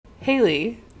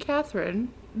Haley,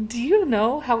 Catherine, do you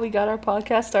know how we got our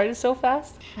podcast started so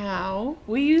fast? how?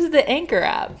 We use the Anchor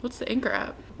app. What's the Anchor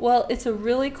app? Well, it's a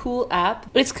really cool app.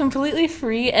 It's completely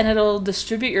free and it'll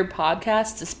distribute your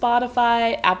podcast to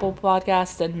Spotify, Apple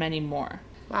Podcasts, and many more.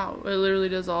 Wow, it literally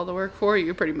does all the work for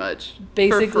you, pretty much.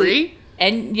 Basically, for free?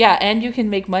 And you can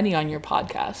make money on your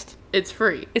podcast. It's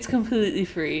free. It's completely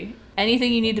free.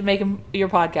 Anything you need to make your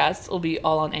podcast will be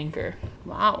all on Anchor.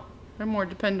 Wow, they're more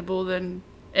dependable than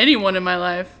anyone in my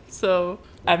life. So,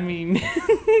 I mean,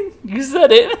 you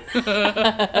said it.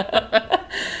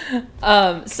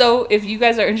 So if you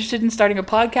guys are interested in starting a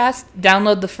podcast,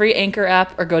 download the free Anchor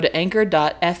app or go to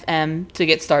anchor.fm to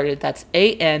get started. That's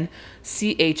ANCHOR.FM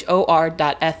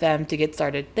to get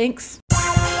started. Thanks.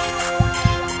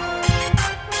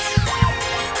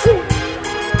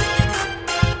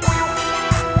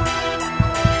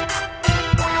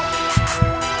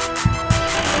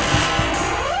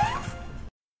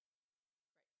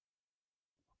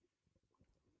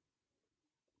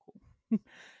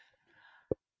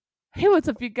 Hey, what's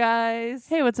up, you guys?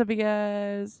 Hey, what's up, you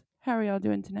guys? How are y'all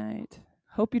doing tonight?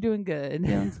 Hope you're doing good.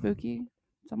 Feeling spooky?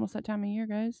 It's almost that time of year,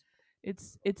 guys.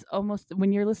 It's almost,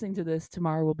 when you're listening to this,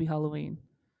 tomorrow will be Halloween.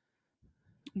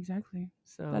 Exactly.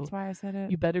 So That's why I said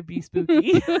it. you better be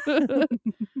spooky.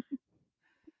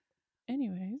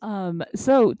 Anyways.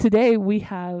 So today we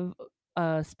have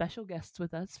special guests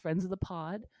with us, friends of the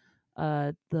pod,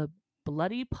 the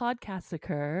Bloody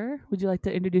Podcastiker. Would you like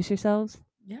to introduce yourselves?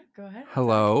 Yeah, go ahead.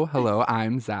 Hello,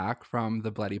 I'm Zach from the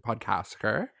Bloody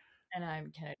Podcastiker. And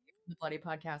I'm Kennedy from the Bloody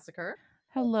Podcastiker.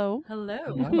 Hello. Hello.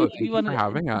 Hello, thank you wanna- for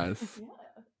having us.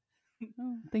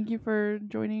 Oh, thank you for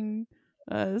joining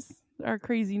us. Our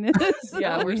craziness.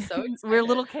 Yeah, we're so excited. We're a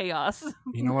little chaos,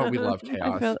 You know what? We love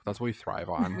chaos. feel- That's what we thrive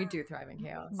on. We do thrive in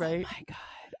chaos. right? Oh my god.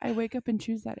 I wake up and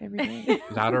choose that every day.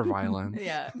 That or violence.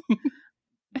 Yeah.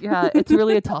 Yeah, it's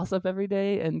really a toss-up every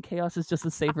day, and chaos is just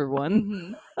a safer one.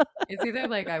 Mhm. It's either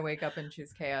like I wake up and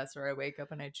choose chaos, or I wake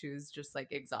up and I choose just like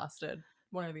exhausted.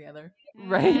 One or the other.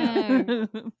 Right?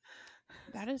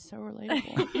 That is so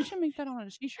relatable. You should make that on a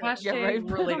t-shirt. Hashtag Yeah, right.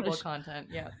 relatable content.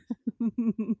 Yeah.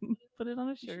 Put it on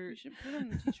a You shirt. should put it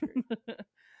on a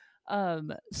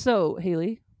t-shirt. So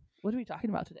Haley, what are we talking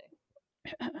about today?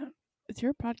 It's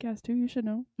your podcast too. You should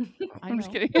know. I'm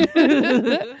just know.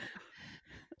 kidding.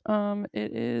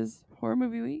 It is horror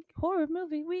movie week, Horror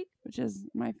movie week, which is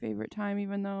my favorite time,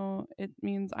 even though it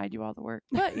means I do all the work.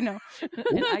 But you know,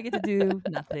 and I get to do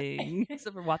nothing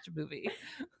except for watch a movie.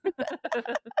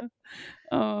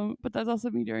 but that's also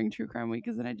me during true crime week,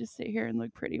 because then I just sit here and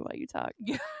look pretty while you talk.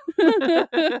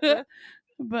 Yeah.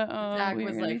 But Zach we are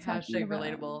was gonna be like talking hashtag about-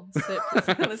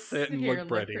 relatable. Let's Sit and here look and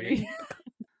pretty.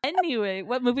 Anyway,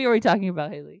 what movie are we talking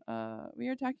about, Haley? We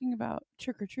are talking about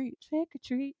Trick or Treat, Trick or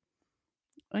treat.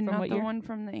 and From not what the year? one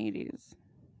from the 80s.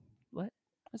 What?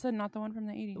 I said not the one from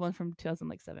the 80s. The one from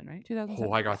 2007, right? 2007.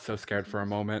 Oh, I got so scared for a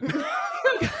moment.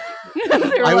 They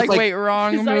were I was like, like- wait,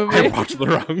 wrong He's like, I movie. watched the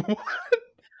wrong one.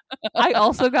 I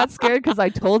also got scared because I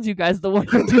told you guys the one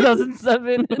from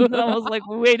 2007, and then I was like,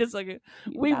 wait a second.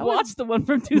 We That was- watched the one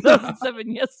from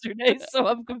 2007 yesterday, so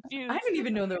I'm confused. I didn't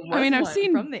even know there was I've one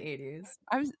seen- from the 80s.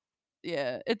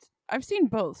 I've seen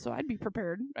both, so I'd be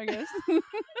prepared, I guess.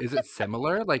 Is it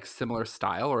similar, like similar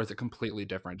style, or is it completely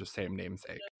different, just same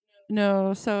namesake?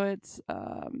 No, so it's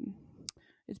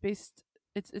based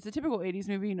it's a typical 80s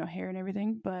movie, you know, hair and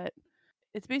everything, but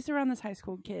it's based around this high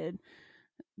school kid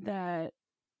that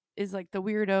is like the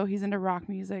weirdo. He's into rock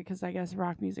music because I guess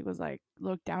rock music was like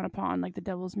looked down upon, like the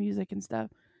devil's music and stuff.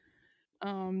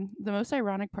 The most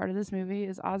ironic part of this movie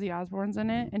is Ozzy Osbourne's in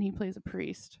it, and he plays a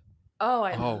priest. Oh,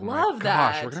 I Oh my love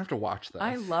gosh, that. we're gonna have to watch this.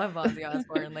 I love Ozzy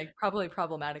Osbourne, like probably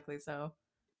problematically so.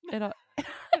 It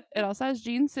it also has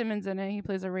Gene Simmons in it. He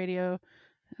plays a radio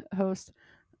host.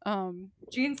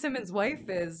 Gene Simmons' wife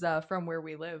is from where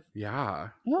we live. Yeah.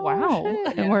 Oh, Wow.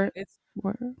 shit. Yeah, And where it's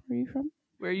are you from?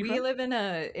 Where are you we from? live in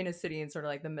a city in sort of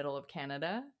like the middle of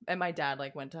Canada, and my dad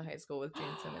like went to high school with Gene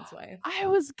Simmons' wife. I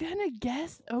was gonna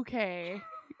guess. Okay,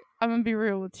 I'm gonna be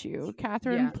real with you.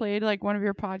 Catherine Yeah. played like one of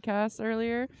your podcasts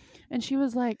earlier, and she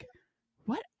was like,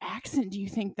 "What accent do you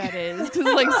think that is?" Because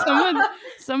like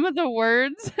some of the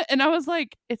words, and I was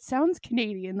like, "It sounds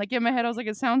Canadian." Like in my head, I was like,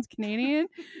 "It sounds Canadian."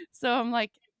 So I'm like,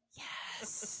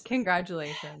 "Yes,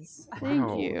 Congratulations. thank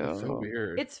Wow, you." that's so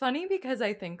weird. It's funny because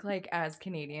I think like as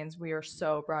Canadians we are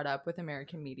so brought up with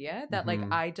American media that like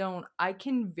Mhm. I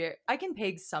can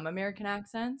peg some American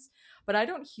accents, but I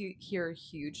don't hear a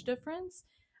huge difference.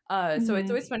 So it's Mhm.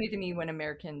 always funny to me when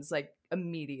Americans like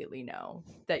immediately know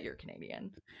that you're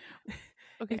Canadian.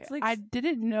 Okay, It's like I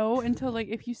didn't know until like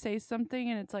if you say something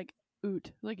and it's like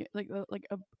oot, like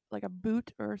a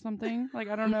boot or something. Like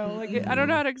I don't know, like I don't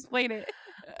know how to explain it.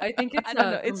 I think it's I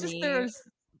don't know. for It's just me- there's.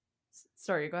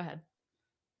 Sorry, go ahead.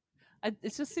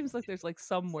 It just seems like there's like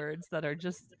some words that are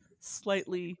just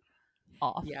slightly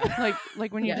off. Yeah.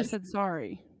 Like when you just Yes. said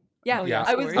sorry. Yeah, Oh, yeah,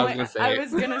 I was sorry. I was gonna say- I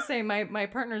was gonna say my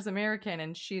partner's American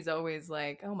and she's always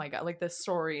like, oh my god, like the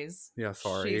sorries. Yeah,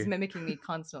 sorry. She's mimicking me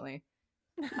constantly.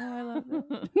 Oh, I love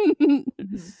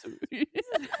it. Sorry.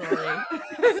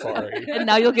 Sorry. And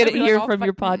now you'll get to Be like, hear "I'll from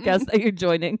your fuck- podcast that you're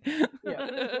joining.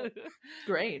 Yeah.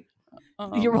 Great.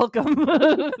 You're welcome.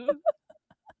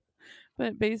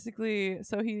 But basically,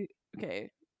 so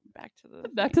back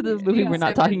to the movie we're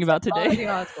not talking about today. Ozzy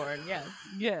Osbourne, yes.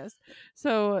 Yes.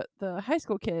 So the high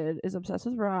school kid is obsessed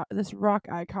with this rock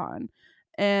icon,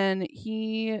 and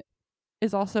he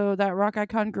is also that rock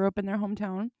icon grew up in their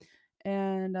hometown,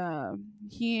 and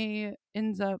he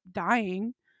ends up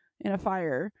dying in a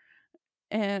fire,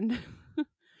 and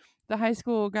the high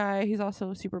school guy, he's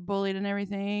also super bullied and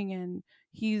everything, and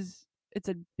it's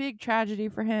a big tragedy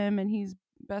for him, and he's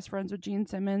best friends with Gene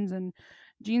Simmons, and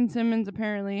Gene Simmons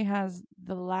apparently has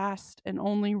the last and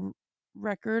only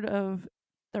record of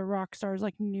the rock star's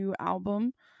like new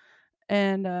album,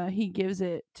 and he gives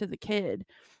it to the kid,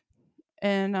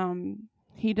 and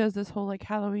he does this whole like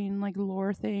Halloween like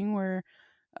lore thing where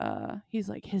he's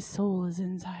like his soul is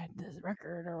inside this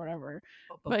record or whatever,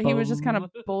 but he was just kind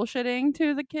of bullshitting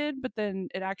to the kid, but then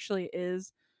it actually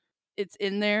it's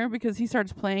in there because he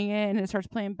starts playing it and it starts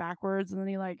playing backwards, and then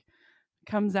he like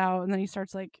comes out and then he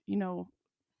starts like,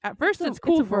 at first it's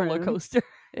cool It's a for roller him. coaster.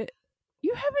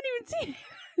 You haven't even seen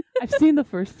it. I've seen the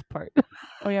first part.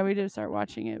 Oh yeah, we did start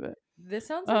watching it, but This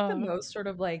sounds like the Um, most sort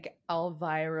of like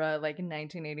Elvira, like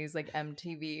 1980s, like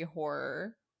MTV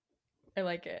horror. I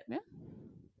like it.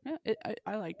 yeah,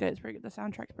 I liked it. It's pretty good. The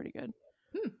soundtrack's pretty good.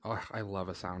 Oh, I love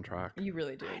a soundtrack. You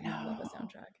really do. I You love a know.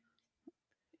 soundtrack.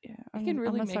 Yeah, It can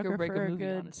really I'm a make or sucker break a for movie,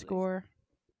 good honestly. score.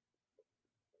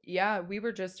 Yeah, we've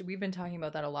been talking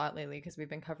about that a lot lately because we've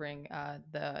been covering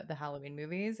the Halloween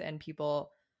movies, and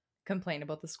people complain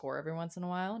about the score every once in a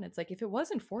while, and it's like, if it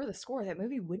wasn't for the score, that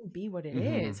movie wouldn't be what it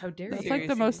is. Mhm. How dare That's you? like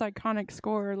the most iconic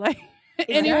score. Like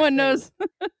Exactly. anyone knows.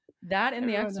 That and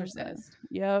The Everyone knows that. Exorcist.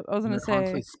 Yep, I was And gonna they're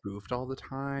constantly say. spoofed all the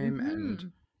time, and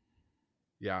Mhm.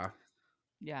 yeah.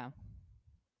 Yeah.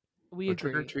 We But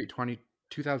Trick or agree. Treat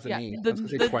 2008. the- I was gonna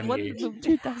say the- 28.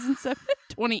 2007,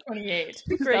 20. 28.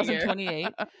 Great year. 2028.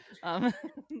 Um,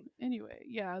 Anyway,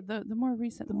 yeah, the more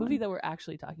recent the movie one. that we're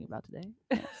actually talking about today.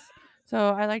 Yes. So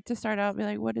I like to start out and be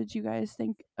like, what did you guys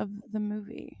think of the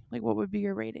movie? Like, what would be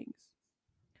your ratings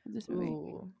of this movie?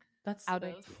 Ooh, that's Out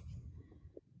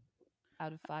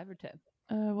of 5 or 10.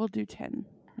 We'll do 10.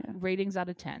 Yeah. Ratings out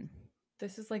of 10.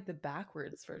 This is like the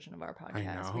backwards version of our I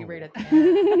podcast. We know. rate at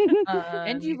 10.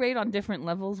 And you rate on different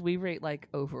levels. We rate like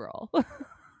overall.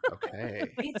 Okay.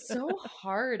 It's so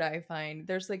hard, I find.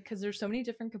 There's like, because there's so many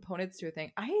different components to a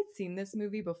thing. I had seen this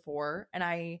movie before and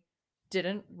I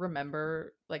didn't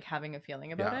remember like having a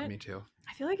feeling about Yeah, it. me too.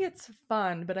 I feel like it's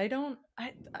fun, but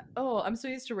I'm so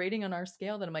used to rating on our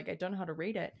scale that I'm like, I don't know how to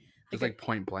rate it. Just like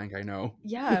point blank, I know.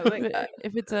 Yeah, like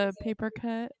If it's a paper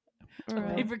cut or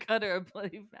A paper cut or a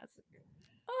bloody massacre.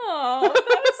 oh,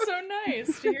 that is so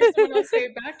nice to hear someone else say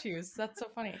it back to you. That's so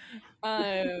funny.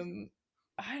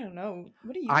 I don't know.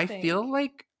 What do you I think? feel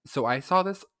like, so I saw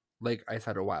this, like I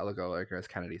said a while ago, like as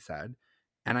Kennedy said,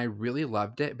 and I really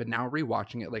loved it. But now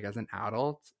rewatching it, like as an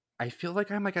adult, I feel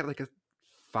like I'm like at like a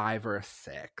 5 or a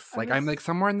 6. I Like I'm was- like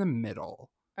somewhere in the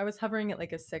middle. I was hovering at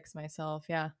like a 6 myself.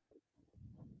 Yeah.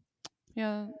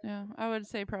 Yeah, I would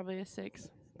say probably a 6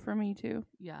 for me too.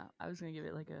 Yeah, I was going to give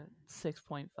it like a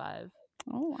 6.5.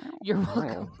 Oh wow. You're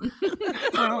welcome.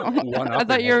 One I up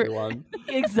thought you were everyone.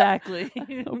 Exactly.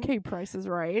 okay. Price is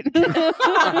right.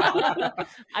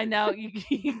 I now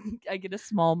I get a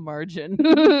small margin.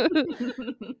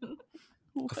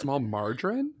 A small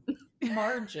margarine?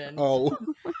 Margin. Oh.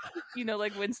 You know,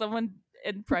 like when someone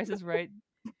in Price is Right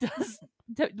does.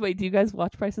 Wait, do you guys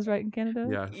watch Price is Right in Canada?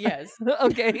 Yeah. Yes.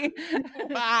 Okay.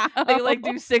 They like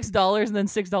do $6 and then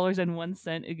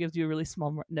 $6.01. It gives you a really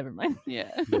small. Never mind. Yeah.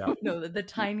 Yeah. No, the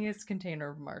tiniest container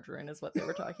of margarine is what they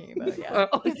were talking about. Yeah.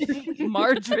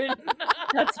 Margarine.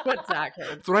 That's what Zach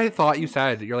heard. That's what I thought you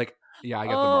said. You're like, yeah, I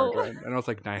get Oh. the margarine. And I was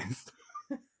like, nice.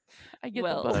 I get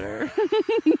Well. the butter.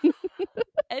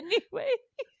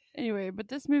 Anyway, But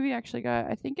this movie actually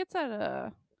got, I think it's at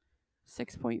a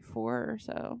 6.4 or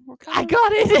so. We're I kind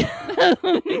got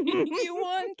it. you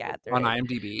won, Catherine. On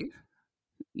IMDb?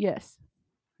 Yes.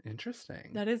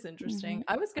 Interesting. That is interesting.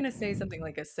 I was gonna say something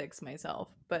like a 6 myself,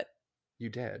 but You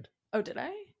did. oh, did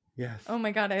I? Yes. Oh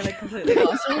my god, I like completely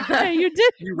lost it. Hey, you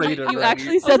did. You rated it You right.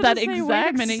 actually I was said that gonna say, wait a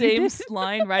exact minute, you same did.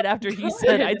 line right after he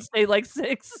said I'd say like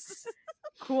 6.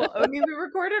 Cool. I mean, we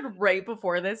recorded right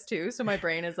before this too, so my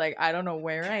brain is like, I don't know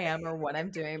where I am or what I'm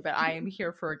doing, but I am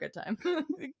here for a good time.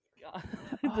 God,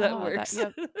 Oh, that works.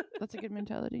 yep, that's a good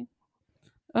mentality.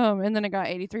 And then it got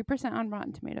 83% on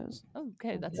Rotten Tomatoes.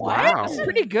 Okay, that's Wow. that's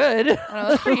pretty good. I know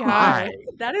that's pretty high. Hi.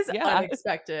 That is Yeah.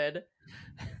 unexpected.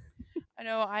 I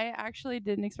know. I actually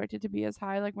didn't expect it to be as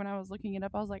high. Like when I was looking it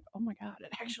up, I was like, "Oh my god, it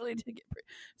actually did get."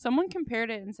 Someone compared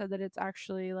it and said that it's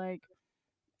actually like,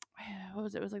 what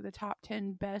was it? It was like the top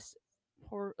 10 best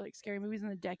horror, like scary movies in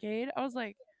the decade. I was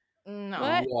like, No.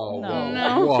 What? Whoa,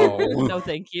 No. whoa. No,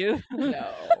 thank you.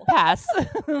 No. Pass.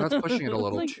 That's pushing it a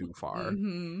little Like- too far.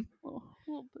 Mhm. oh,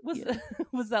 well, but Was yeah.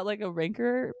 was that like a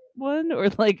ranker one or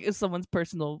like someone's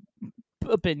personal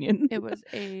opinion? It was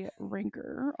a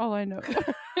ranker. All I know,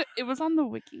 it was on the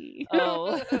wiki.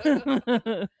 Oh.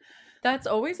 That's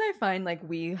always, I find, like,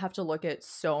 we have to look at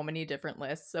so many different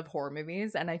lists of horror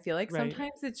movies, and I feel like Right.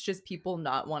 sometimes it's just people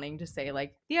not wanting to say,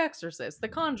 like, The Exorcist, The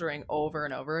Conjuring over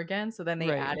and over again, so then they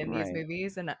Right, add in these right.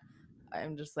 movies, and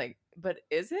I'm just like, but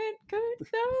is it good,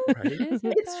 though? Right? Is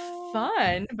it It's though?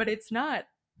 fun, but it's not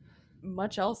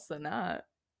much else than that.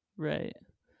 Right.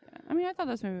 I mean, I thought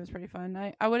this movie was pretty fun.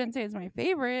 I wouldn't say it's my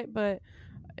favorite, but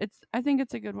I think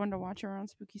it's a good one to watch around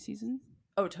spooky season.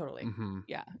 Oh, totally. Mm-hmm.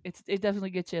 Yeah. It definitely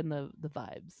gets you in the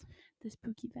vibes. The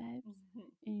spooky vibes.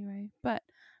 Anyway, but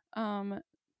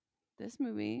this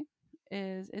movie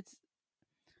it's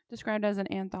described as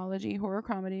an anthology horror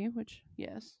comedy, which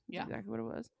yes, that's Yeah. exactly what it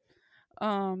was.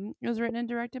 It was written and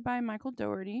directed by Michael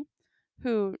Dougherty,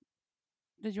 who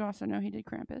did you also know he did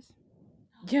Krampus?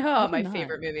 Yeah, did my not.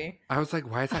 favorite movie. I was like,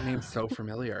 why is that name so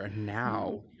familiar? And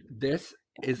now this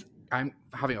is, I'm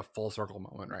having a full circle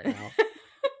moment right now.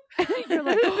 You're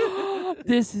like,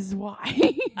 this is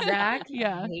why. Zach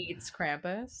Yeah. hates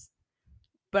Krampus,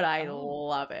 but I Oh.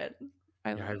 love it.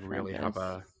 Yeah, I love really have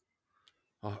Krampus.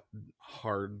 a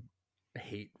hard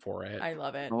hate for it. I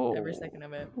love it. Every Oh. second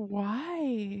of it.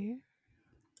 Why?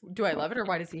 Do I love it or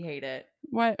why does he hate it?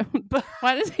 Why?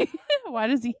 Why does he? Why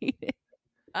does he hate it?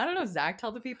 I don't know. Zach,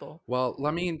 tell the people. Well,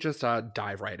 let me just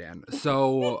dive right in.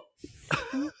 So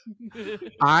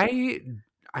I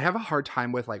have a hard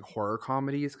time with like horror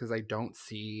comedies because I don't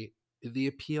see the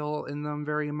appeal in them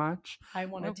very much. I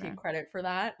want to Okay. take credit for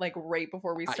that. Like right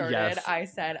before we started, yes. I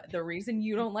said the reason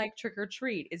you don't like Trick or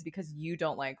Treat is because you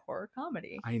don't like horror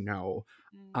comedy. I know.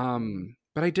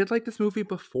 But I did like this movie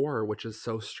before, which is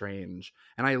so strange.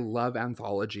 And I love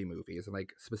anthology movies and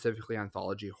like specifically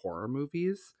anthology horror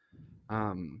movies.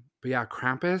 But yeah,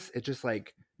 Krampus, it just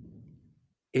like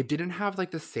it didn't have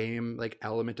like the same like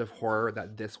element of horror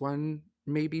that this one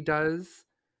maybe does,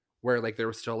 where like there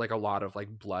was still like a lot of like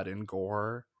blood and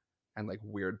gore and like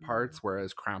weird parts,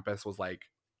 whereas Krampus was like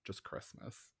just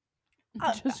Christmas.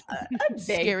 Just beg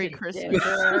scary to Christmas.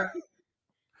 differ.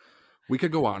 We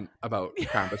could go on about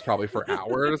Krampus probably for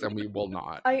hours, and we will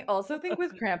not. I also think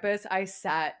with Krampus, I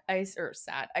set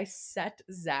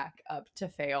Zach up to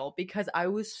fail because I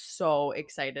was so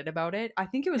excited about it. I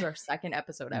think it was our second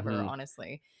episode ever, Mhm.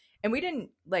 honestly. And we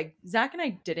didn't like Zach and I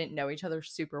didn't know each other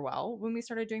super well when we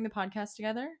started doing the podcast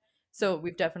together. So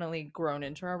we've definitely grown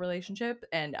into our relationship.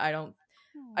 And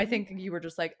I think you were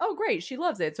just like, oh, great, she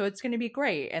loves it, so it's going to be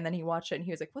great. And then he watched it and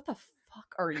he was like, what the fuck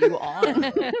are you on?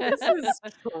 This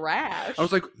is trash. I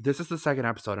was like, this is the second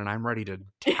episode, and I'm ready to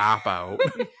tap out.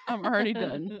 I'm already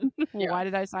done. Yeah. Why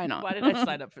did I sign on? Why did I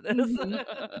sign up for this?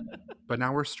 But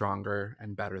now we're stronger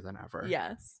and better than ever.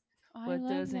 yes. I What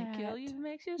love doesn't kill that. you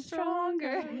makes you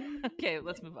stronger. Stronger. Okay,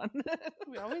 let's move on.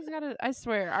 We always gotta. I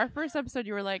swear, our first episode,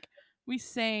 you were like, we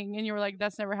sang, and you were like,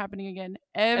 that's never happening again.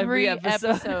 Every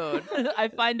episode. I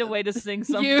find a way to sing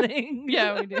something.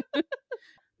 Yeah, we do.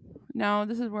 Now,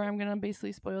 this is where I'm gonna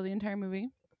basically spoil the entire movie.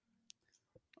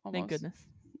 Thank Almost. goodness.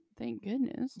 Thank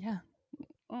goodness. Yeah.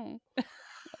 Oh.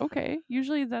 Okay.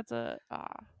 Usually that's a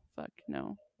fuck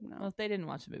no. Well, if they didn't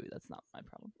watch the movie, that's not my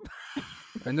problem.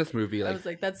 In this movie, I like, was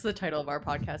like, that's the title of our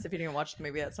podcast. If you didn't watch the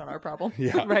movie, that's not our problem.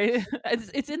 yeah, Right?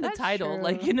 It's in the That's title.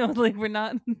 Like, true. you know, like we're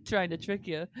not trying to trick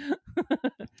you.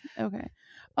 Okay.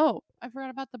 Oh, I forgot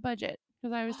about the budget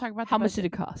because I always talk about the How much did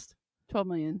budget. it cost? 12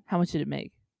 million. How much did it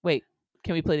make? Wait,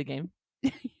 can we play the game?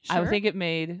 I would think it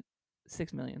made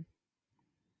 $6 million.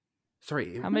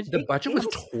 sorry, How much- the budget was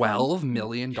 $12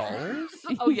 million.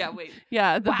 Oh yeah, wait.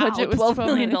 Yeah, the Wow, budget was $12 $12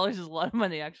 million million. is a lot of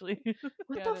money, actually.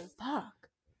 What Yeah, the it is. fuck?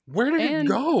 Where did it And-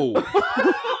 go?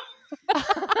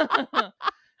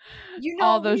 You know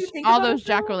all when those you think all about those it, though,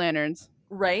 jack o' lanterns.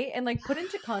 Right? And like put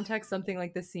into context something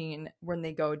like the scene when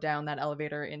they go down that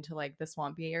elevator into like the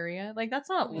swampy area. Like that's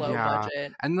not low Yeah.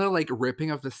 budget, And the like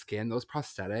ripping of the skin, those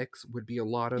prosthetics would be a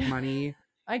lot of money.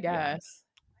 I guess.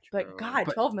 But True. God,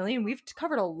 But 12 million. We've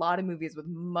covered a lot of movies with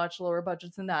much lower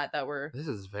budgets than that were. this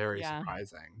is very Yeah.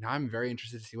 surprising. Now I'm very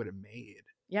interested to see what it made.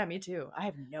 Yeah, me too. I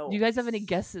have no. Do you guys have any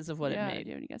guesses of what yeah, it made? Do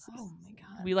you have any guesses? Oh my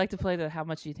God. We like to play the how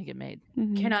much do you think it made?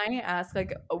 Mhm. Can I ask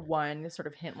like a one sort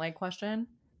of hint like question?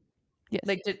 Yes.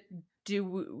 Like did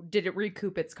it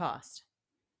recoup its cost?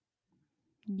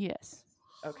 Yes.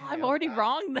 Okay. I'm oh already God.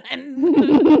 wrong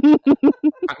then.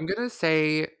 I'm gonna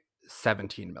say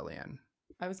 17 million.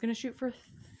 I was gonna shoot for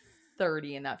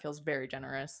 30, and that feels very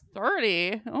generous.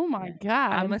 30. Oh my Yeah.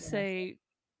 god. I'm gonna say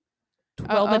I'll-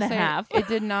 12 and I'll a say half. It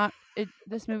did not.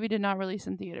 This movie did not release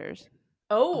in theaters.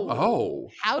 Oh,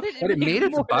 How did it but it make made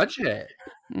its more? budget.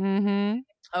 Mm-hmm.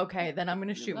 Okay, then I'm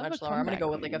gonna shoot love a much lower. I'm gonna go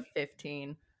with like comeback a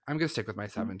 15. I'm gonna stick with my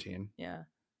 17. Yeah.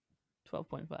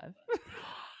 12.5.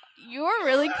 You were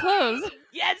really close.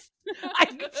 Yes,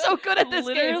 I'm so good at this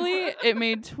Literally, game. it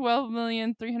made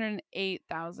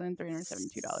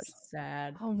 $12,308,372.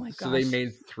 Sad. Oh my gosh. So they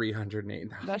made 308.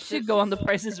 That That's should go on the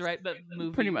prices right, but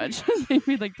movie. pretty much. They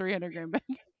made like 300 grand back.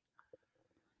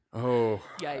 Oh,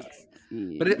 Yikes.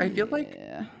 But I feel like-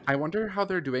 Yeah. I wonder how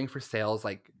they're doing for sales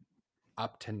like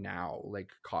up to now, like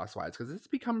cost wise, because it's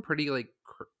become pretty like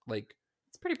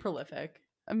It's pretty prolific.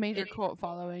 A major It- cult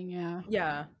following. Yeah.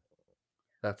 Yeah.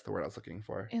 that's the word I was looking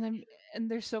for. And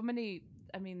there's so many.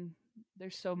 I mean,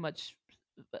 there's so much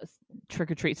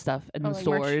trick or treat stuff in Oh, the like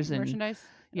stores and merchandise. Oh,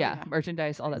 yeah,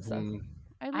 merchandise, all that stuff. Mhm.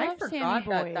 I I love Sammy forgot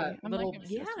Boy. that I'm little like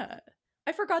obsessed with yeah.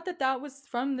 I forgot that was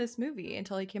from this movie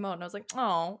until he came out, and I was like,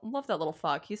 "Oh, love that little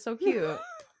fuck. He's so cute."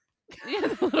 Yeah,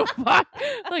 the little fuck.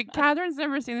 Like Catherine's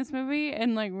never seen this movie,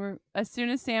 and like as soon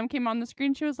as Sam came on the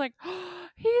screen, she was like, oh,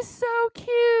 "He's so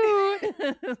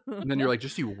cute." And then you're like,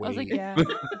 just you wait. I was like, "Yeah."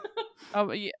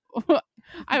 Oh yeah.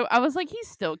 I was like, "He's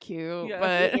still cute," Yeah.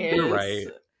 but He You're is. right.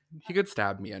 He could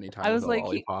stab me anytime. I was with a like,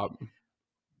 lollipop.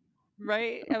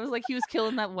 Right? I was like, he was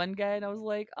killing that one guy, and I was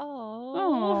like,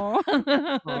 Aw.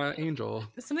 Oh, Angel.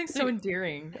 There's something so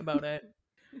endearing about it.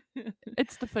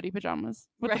 it's the footy pajamas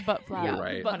with the Right. butt flap. You're Yeah.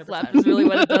 right. Butt 100%. flap is really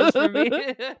what it does for me.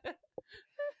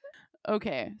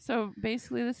 Okay, so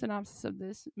basically the synopsis of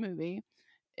this movie,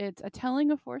 it's a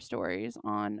telling of 4 stories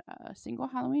on a single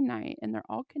Halloween night, and they're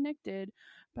all connected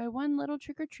by one little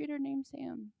trick-or-treater named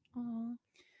Sam,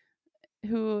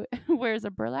 who wears a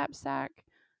burlap sack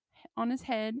on his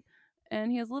head,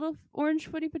 and he has little orange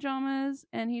footy pajamas,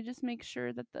 and he just makes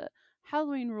sure that the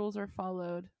Halloween rules are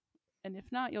followed, and if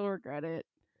not, you'll regret it.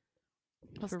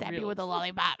 He'll For stab real. you with a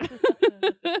lollipop.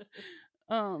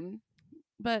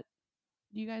 But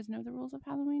do you guys know the rules of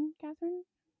Halloween, Catherine,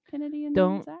 Kennedy, and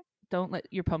Don't- Zach? Don't let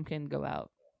your pumpkin go out.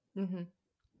 Hmm.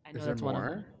 I know Is there that's one of more?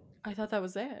 them. I thought that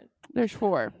was it. There's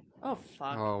 4. Oh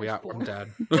fuck. Oh There's yeah, 4. I'm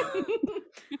dead.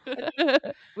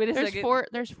 Wait a there's second. 4.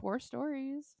 There's 4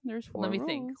 stories. There's 4. Let me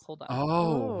think. rules. Hold on. Oh,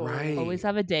 Oh. right. Always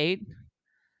have a date.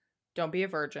 Don't be a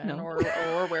virgin No. or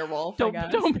a werewolf. I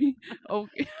guess. Don't be. Oh,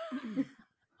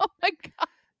 oh my god.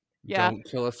 Yeah. Don't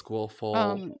kill a school full.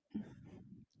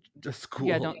 A school.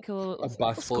 Yeah, don't kill a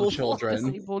bus full school of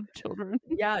children. Disabled children.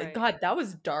 Yeah, Right. God, that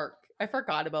was dark. I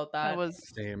forgot about that. That was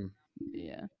Same.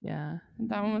 yeah. Yeah.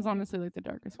 That one was honestly like the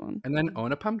darkest one. And then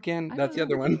own a pumpkin. I That's the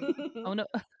don't other know. one. Oh no.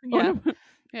 Oh, Yeah. no.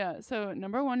 Yeah. So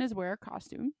number 1 is wear a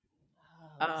costume.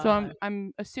 Uh, So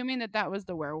I'm assuming that was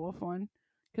the werewolf one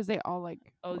because they all like.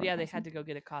 Oh wore yeah, they had costumes. to go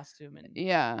get a costume and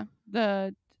Yeah.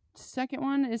 The second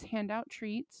one is hand out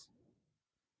treats.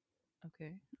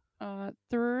 okay.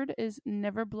 Third is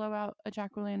never blow out a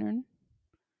jack-o'-lantern.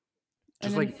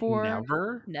 Just then like 4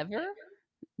 never. Never?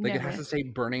 Like it never has to say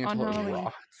burning On until it Halloween.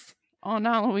 rots. on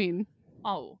Halloween.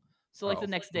 Oh. So like Oh, the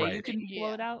next day you right. can blow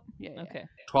Yeah. it out? Yeah. yeah. Okay.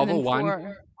 And then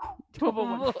 1201.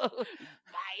 1201.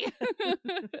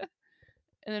 Bye.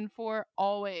 And then 4,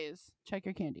 always check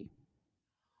your candy,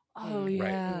 Oh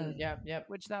Right. yeah. Yep.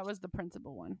 which that was the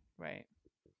principal one. Right.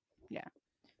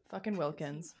 Fucking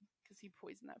Wilkins. Because he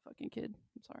poisoned that fucking kid.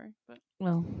 I'm sorry. But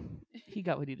Well, he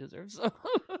got what he deserves. So.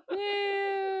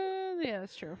 yeah,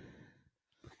 that's true.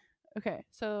 Okay,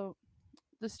 so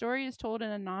the story is told in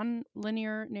a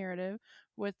non-linear narrative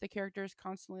with the characters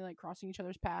constantly like crossing each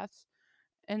other's paths.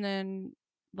 And then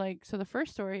like so the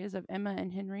first story is of Emma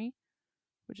and Henry,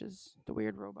 which is the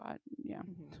weird robot. Yeah.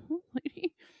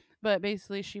 lady. But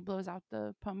basically she blows out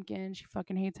the pumpkin. She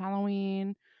fucking hates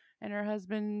Halloween. And her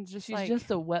husband just She's like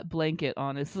just a wet blanket,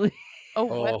 honestly. a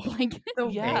Oh. wet blanket. The,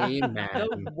 Yeah. the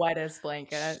Amen. wettest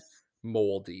blanket.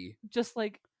 Moldy. Just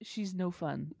like She's no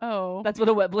fun. Oh, That's what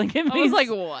a wet blanket means. I was like,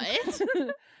 what?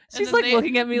 She's then like they-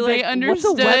 looking at me They like,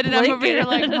 understood, what's a wet and I'm over here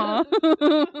like,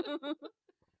 blanket? huh?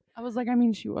 I was like, I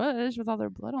mean, she was with all their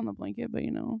blood on the blanket, but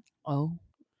Oh.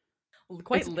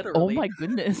 Quite It's- literally. Oh my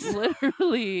goodness.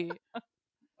 literally.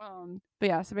 But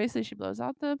yeah, so basically she blows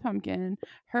out the pumpkin.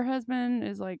 Her husband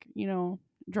is like,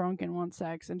 drunk and wants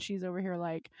sex, and she's over here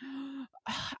like,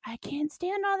 I can't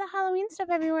stand all the Halloween stuff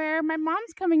everywhere. My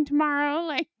mom's coming tomorrow.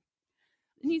 Like,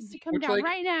 it needs to come Which, down like,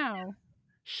 right now.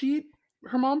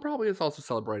 Her mom probably is also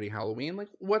celebrating Halloween. Like,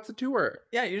 what's it to her?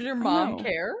 Yeah, does your I mom know.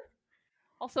 care?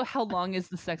 Also, how long is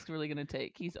the sex really going to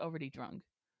take? He's already drunk.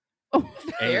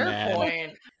 Fair Amen.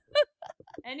 point.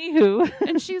 Anywho.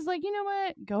 And she's like, you know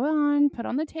what? Go on, put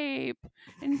on the tape.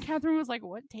 And Catherine was like,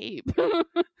 what tape?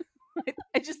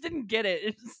 I just didn't get it.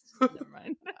 It's never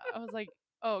mind. I was like,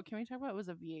 oh, can we talk about it was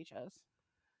a VHS?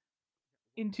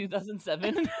 In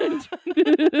 2007.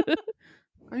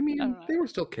 I mean, don't know. they were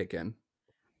still kicking.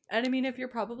 And I mean, if you're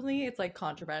probably, it's like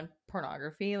contraband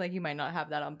pornography. Like, you might not have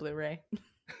that on Blu-ray.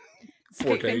 It's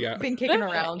 4K, been, yeah. been kicking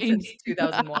around since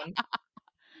 2001.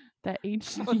 That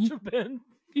HD. Contraband.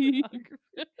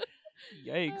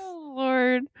 Yikes. Oh,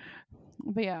 Lord.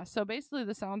 But yeah, so basically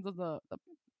the sounds of the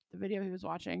video he was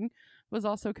watching was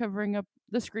also covering up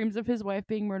the screams of his wife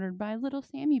being murdered by little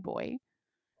Sammy boy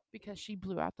because she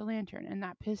blew out the lantern, and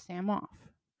that pissed Sam off.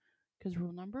 Because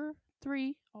rule number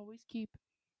 3, always keep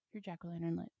your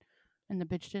jack-o'-lantern lit. And the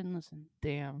bitch didn't listen.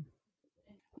 Damn.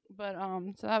 But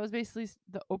so that was basically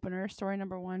the opener, story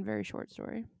number 1, very short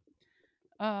story.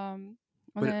 And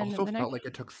But it then also the felt next- like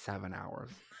it took 7 hours.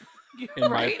 In my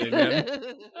Right?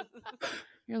 opinion.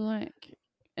 you're like,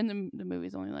 and the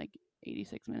movie's only like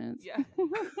 86 minutes. Yeah.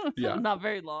 Yeah. Not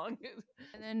very long.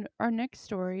 And then our next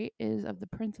story is of the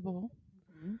principal,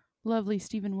 Mhm. lovely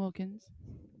Stephen Wilkins,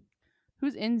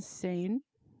 who's insane.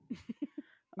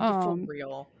 For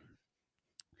real.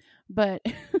 But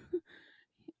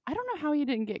I don't know how he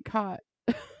didn't get caught.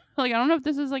 Like, I don't know if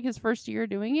this is like his first year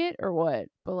doing it or what,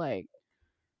 but like,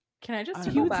 Can I just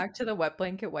He go was- back to the wet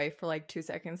blanket wife for like 2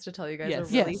 seconds to tell you guys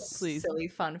Yes. a really Yes, please. silly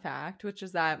fun fact, which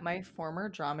is that my former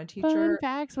drama fun teacher,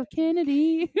 facts with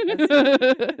Kennedy.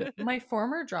 my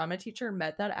former drama teacher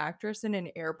met that actress in an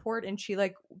airport, and she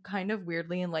like kind of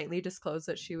weirdly and lightly disclosed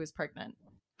that she was pregnant,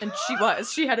 and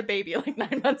she had a baby like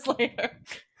 9 months later.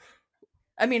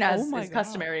 I mean, as Oh my is God.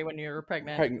 customary when you're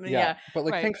pregnant. Yeah. But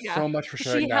like, Right, thanks yeah. so much for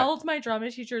sharing She that. held my drama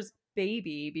teacher's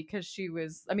baby because she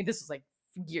was, I mean, this was like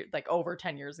over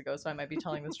 10 years ago, so I might be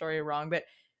telling the story wrong, but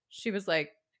she was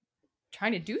like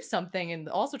trying to do something and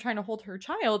also trying to hold her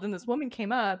child, and this woman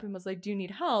came up and was like, do you need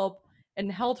help,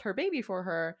 and held her baby for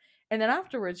her. And then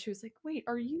afterwards she was like, wait,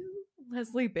 are you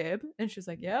Leslie Bibb? And she was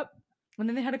like, yep. And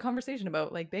then they had a conversation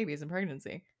about like babies and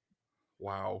pregnancy.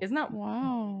 Wow. Isn't that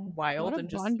Wow. wild? What a And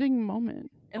just bonding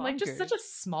moment. and like just such a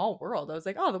small world. I was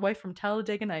like, oh, the wife from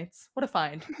Talladega Nights, what a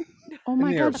find. Oh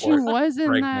my the god, she airport, was in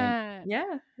pregnant.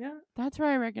 that. Yeah. That's where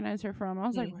I recognize her from. I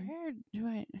was like, Mhm. where do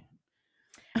I?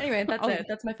 Anyway, that's Oh. it.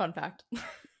 That's my fun fact.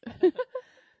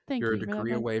 Thank You're a you. for that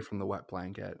degree fun- away from the wet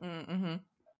blanket. Mm-hmm.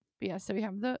 But yeah, so we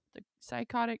have the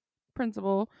psychotic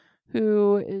principal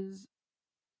who is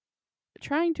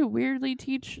trying to weirdly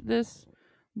teach this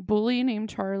bully named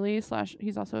Charlie /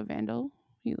 he's also a vandal.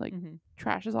 He like Mhm.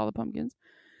 trashes all the pumpkins.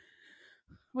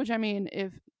 Which, I mean,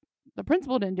 if the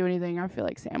principal didn't do anything, I feel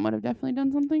like Sam would have definitely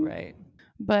done something. Right.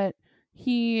 But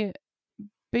he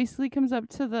basically comes up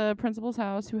to the principal's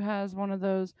house, who has one of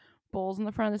those bowls in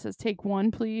the front that says "Take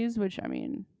one, please." Which, I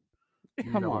mean,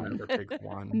 come no on. one ever takes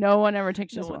one. no one ever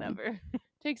takes No just one one. ever.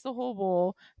 Takes the whole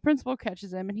bowl. Principal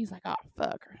catches him, and he's like, "Oh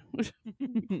fuck."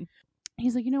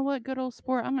 He's like, "You know what, good old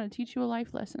sport, I'm gonna teach you a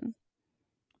life lesson.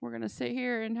 We're gonna sit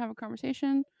here and have a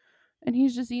conversation." And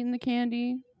he's just eating the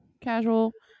candy,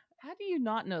 casual. How do you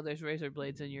not know there's razor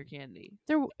blades in your candy?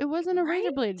 It wasn't a razor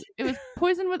Right? blade. It was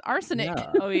poisoned with arsenic.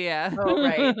 Yeah. Oh yeah. Oh,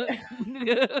 right.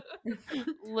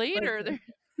 Later, Listen.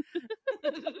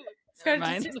 there. This guy Never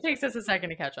mind. just takes us a second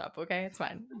to catch up, okay? It's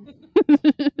fine.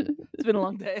 It's been a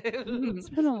long day. It's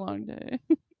been a long day.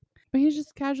 But he's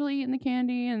just casually eating the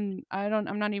candy, and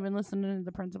I'm not even listening to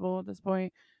the principal at this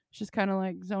point. It's just kind of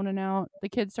like zoning out. The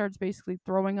kid starts basically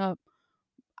throwing up.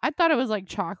 I thought it was like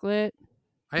chocolate,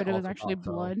 but it was also actually thought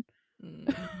so. blood.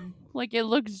 Mm. Like, it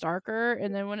looks darker,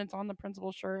 and then when it's on the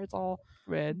principal's shirt, it's all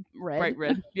Red. red. Bright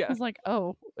red. I Yeah. was like,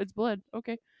 oh, it's blood.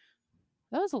 Okay.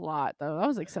 That was a lot, though. That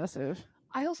was excessive.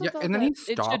 I also Yeah, thought and then that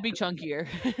he it should be stopped. chunkier.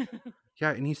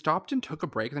 Yeah, and he stopped and took a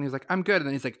break, and then he's like, I'm good. And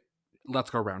then he's like, let's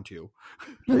go round 2.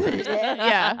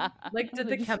 Yeah. Like, did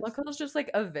the Like, this is- chemicals just like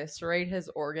eviscerate his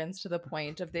organs to the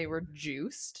point of they were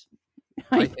juiced?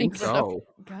 I think so.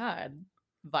 God,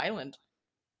 violent.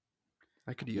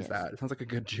 I could use Yes. that. It sounds like a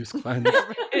good juice cleanse.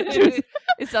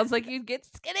 It sounds like you'd get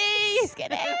skinny.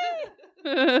 Skinny.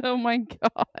 Oh my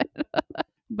god.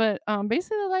 But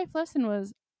basically the life lesson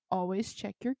was always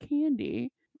check your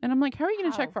candy. And I'm like, how are you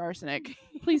going to check How? for arsenic?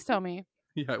 Please tell me.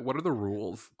 Yeah, what are the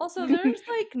rules? Also, there's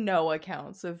like no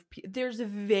accounts of there's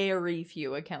very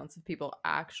few accounts of people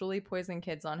actually poisoning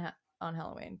kids on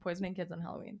Halloween. Poisoning kids on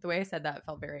Halloween. The way I said that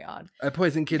felt very odd. I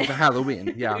poison kids for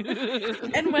Halloween. Yeah.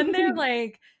 And when they're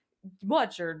like,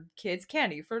 "What's your kids'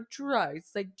 candy for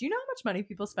drugs?" Like, do you know how much money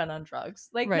people spend on drugs?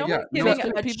 Like, Right. no Yeah, one's no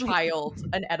giving one's- a child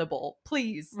an edible.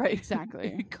 Please. Right.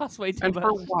 Exactly. It costs way too And much.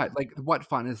 for what? Like, what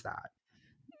fun is that?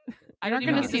 I You're don't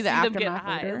not even gonna get see the them get aftermath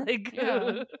high. later. Like,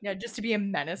 Yeah. Yeah, just to be a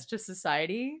menace to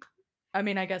society. I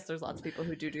mean, I guess there's lots of people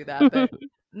who do that, but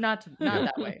not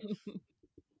that way.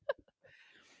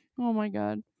 Oh my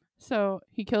god. So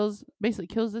he basically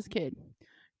kills this kid,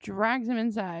 drags him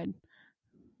inside,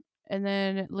 and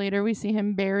then later we see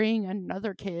him burying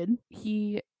another kid.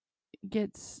 He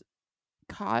gets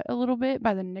caught a little bit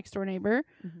by the next door neighbor,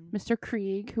 Mhm. Mr.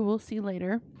 Krieg, who we'll see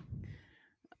later.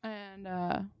 And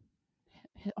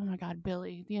oh my god,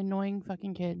 Billy, the annoying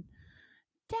fucking kid.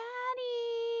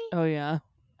 Daddy, Oh yeah.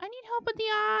 I need help with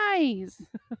the eyes.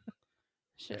 I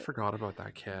Shit. forgot about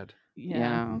that kid.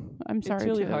 Yeah. I'm sorry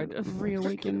really to hard to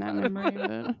reawaken that forget memory,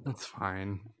 about but That's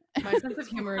fine. My sense of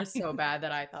humor is so bad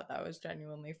that I thought that was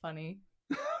genuinely funny.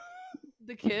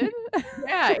 The kid.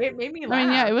 Yeah, it made me laugh. I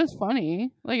mean, yeah, it was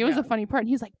funny. Like, it was Yeah. a funny part. And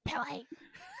he's like, Billy,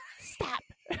 stop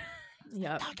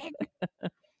Yep. talking.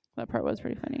 That part was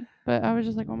pretty funny. But I was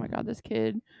just like, oh my god, this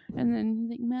kid. And then he's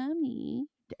like, Mommy,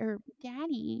 or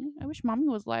Daddy, I wish Mommy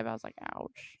was live. I was like,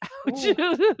 ouch.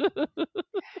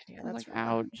 Yeah, I was like,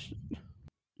 ouch.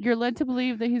 You're led to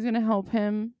believe that he's going to help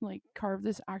him, like, carve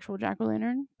this actual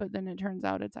jack-o'-lantern. But then it turns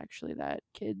out it's actually that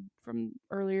kid from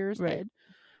earlier's Right.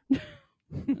 head.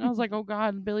 I was like, oh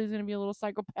god, Billy's going to be a little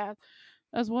psychopath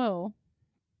as well.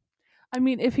 I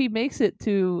mean, if he makes it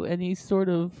to any sort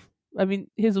of, I mean,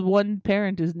 his one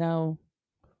parent is now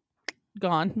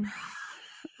gone.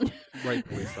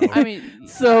 Rightfully so. I mean,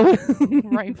 So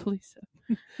rightfully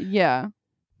so. Yeah.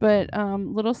 But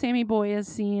little Sammy boy is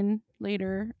seen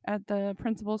later at the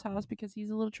principal's house because he's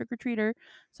a little trick-or-treater.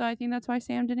 So I think that's why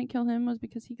Sam didn't kill him, was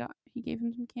because he gave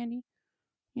him some candy.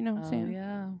 You know, Oh Sam.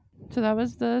 yeah. So that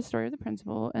was the story of the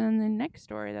principal. And then the next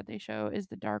story that they show is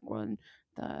the dark one,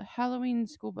 the Halloween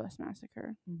school bus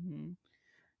massacre. Mm-hmm.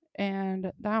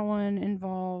 And that one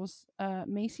involves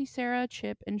Macy, Sarah,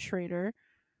 Chip, and Schrader.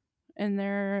 And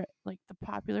they're like the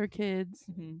popular kids.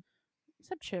 Mm-hmm.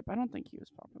 Except Chip. I don't think he was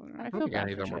popular. I I don't feel think bad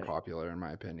any of for them were Chip. popular, in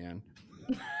my opinion.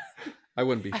 I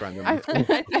wouldn't befriend them. I- in school.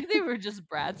 I think they were just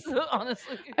brats,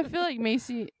 honestly. I feel like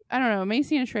Macy, I don't know,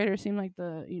 Macy and Schrader seem like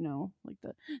the, you know, like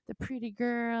the pretty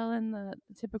girl and the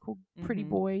typical pretty Mhm.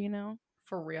 boy, you know?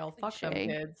 For real. Fuck them Cliche.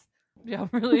 kids. Yeah,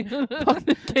 really. Fuck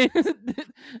the kids.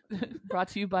 Brought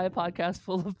to you by a podcast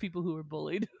full of people who were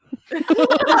bullied.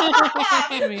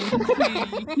 I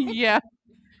mean, yeah,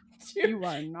 you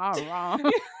are not wrong.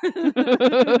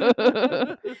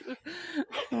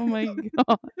 Oh my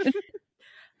god.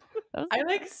 That was I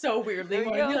like so weirdly There you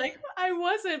want to be go. like, I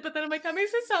wasn't, but then I'm like, that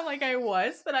makes it sound like I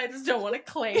was, but I just don't want to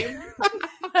claim.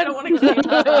 I don't want to claim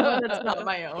trauma that's not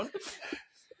my own.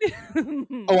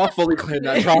 Oh, I'll fully claim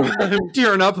that trauma. I'm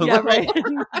tearing up a Yeah, little. right.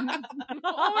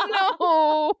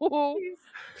 oh no.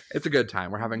 It's a good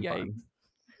time. We're having Yikes. fun.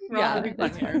 We're all Yeah, having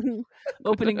fun here.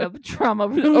 Opening up trauma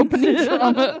Opening rooms.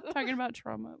 trauma. Talking about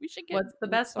trauma. We should get What's the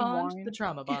best some bond? wine. The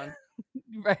trauma bond.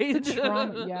 Right?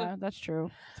 Trauma. Yeah, that's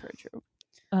true. That's very true.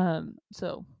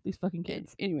 So these fucking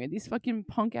kids. Anyway, these fucking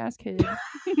punk ass kids.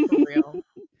 For real.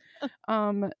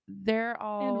 They're And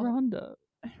all Rhonda.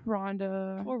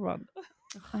 Rhonda. Poor Rhonda.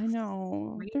 I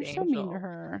know. Sweet They're so mean angel. to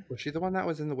her. Was she the one that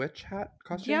was in the witch hat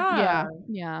costume? Yeah. Yeah.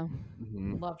 Yeah.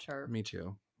 Mhm. Loved her. Me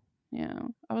too. Yeah.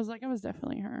 I was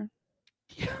definitely her.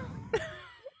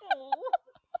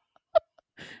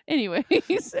 Anyway,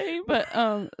 Same. but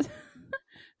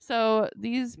so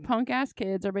these punk ass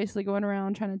kids are basically going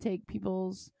around trying to take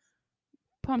people's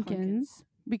pumpkins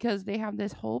because they have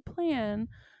this whole plan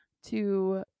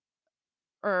to,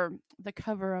 or the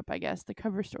cover up, I guess. The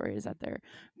cover story is that they're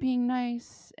being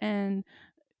nice and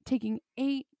taking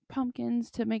 8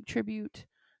 pumpkins to make tribute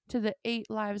to the 8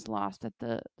 lives lost at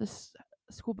the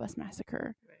school bus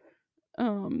massacre.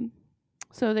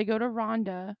 So they go to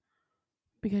Rhonda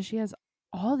because she has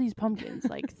all these pumpkins,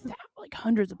 like like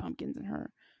hundreds of pumpkins in her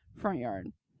front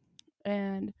yard,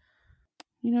 and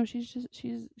you know she's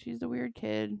the weird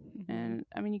kid, and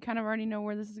I mean you kind of already know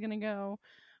where this is gonna go,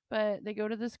 but they go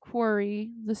to this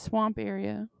quarry, the swamp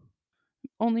area.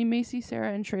 Only Macy,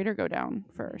 Sarah, and Schrader go down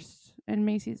first, And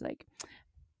Macy's like,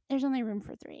 there's only room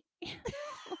for 3.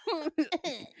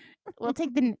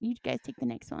 You guys take the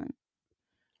next one.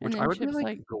 Which then I would be Chip's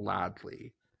like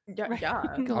gladly. Yeah, Right. yeah.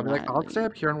 I'll be like, I'll stay Gladly.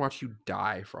 up here and watch you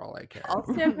die for all I care. I'll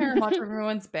stay up here and watch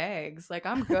everyone's bags. Like,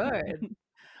 I'm good.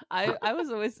 I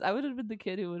would have been the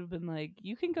kid who would have been like,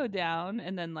 you can go down,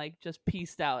 and then like just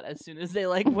peaced out as soon as they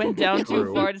like went down too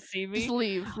True. far to see Just me.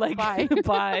 leave. Like Bye.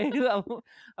 bye.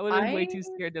 I would have been way too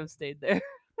I- scared to have stayed there.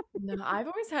 No, I've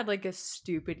always had like a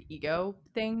stupid ego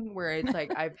thing where it's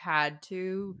like I've had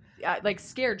to, like,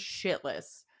 scared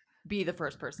shitless, be the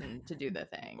first person to do the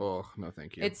thing. Oh, no,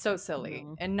 thank you. It's so silly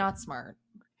No. and not smart.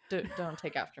 Don't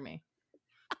take after me.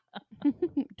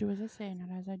 Do as I say, not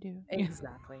as I do.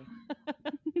 Exactly.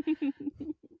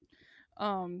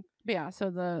 But yeah, so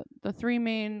the 3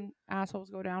 main assholes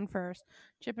go down first.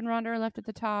 Chip and Rhonda are left at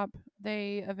the top.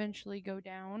 They eventually go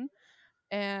down,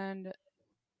 and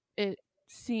it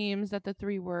seems that the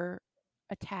 3 were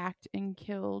attacked and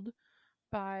killed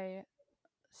by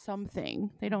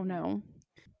something. They don't know.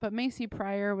 But Macy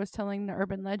Pryor was telling the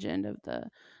urban legend of the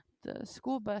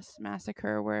school bus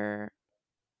massacre, where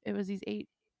it was these 8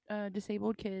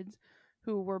 disabled kids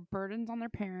who were burdens on their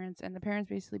parents, and the parents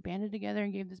basically banded together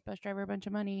and gave this bus driver a bunch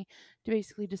of money to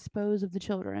basically dispose of the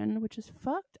children, which is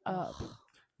fucked up.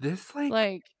 This like,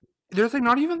 Like, there's like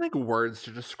not even like words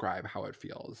to describe how it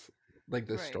feels. Like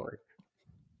this Right. story.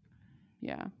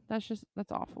 yeah, that's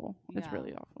awful. It's Yeah.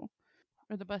 really awful.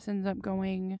 Or the bus ends up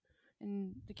going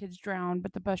and the kids drown,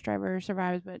 but the bus driver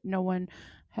survives, but no one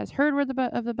has heard where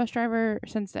of the bus driver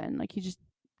since then. Like, he just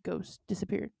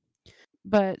disappeared.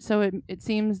 But so it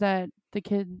seems that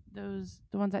the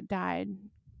ones that died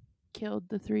killed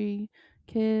the 3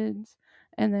 kids,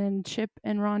 and then Chip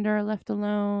and Rhonda are left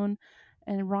alone,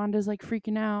 and Rhonda's like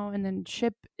freaking out, and then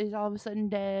Chip is all of a sudden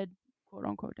dead, quote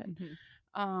unquote dead.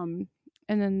 Mhm.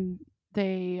 And then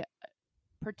they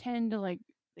pretend to like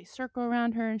they circle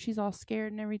around her, and she's all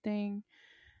scared and everything.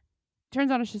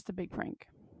 Turns out it's just a big prank.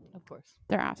 Of course.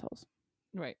 They're assholes.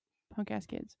 Right. Punk ass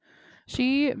kids.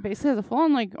 She basically has a full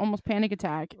on like almost panic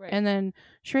attack, Right. and then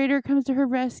Schrader comes to her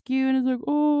rescue and is like,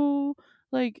 "Oh,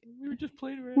 like We're just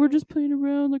playing around. we're just playing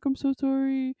around. Like, I'm so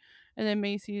sorry." And then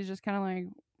Macy is just kind of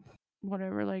like,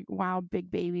 whatever, like, wow, big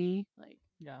baby, like,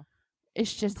 Yeah.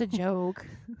 it's just a joke.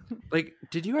 Like,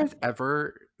 did you guys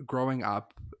ever growing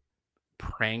up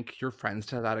prank your friends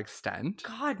to that extent?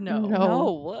 God, no. No.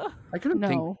 No. I couldn't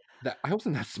think No, that. I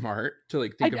wasn't that smart to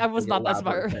like think I of was Oh, big not that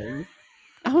elaborate smart. things.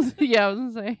 I was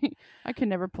gonna say I could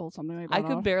never pull something like that. I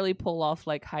could off. barely pull off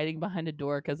like hiding behind a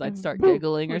door because I'd start Boop.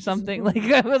 giggling or Like, just something. boop.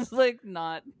 Like I was like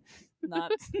not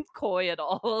coy at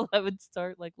all. I would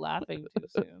start like laughing too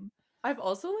soon. I've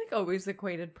also like always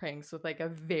equated pranks with like a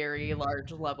very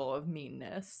large level of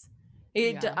meanness.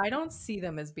 Yeah. I don't see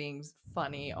them as being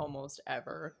funny almost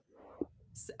ever.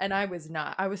 And I was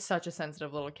such a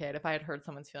sensitive little kid. If I had hurt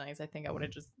someone's feelings, I think I would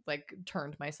have just like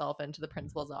turned myself into the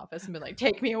principal's office and been like,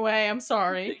 "Take me away. I'm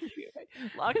sorry."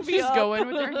 Lock me Just up. go in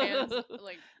with their hands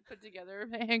like put together,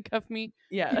 handcuff me,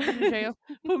 Yeah. jail.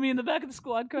 Put me in the back of the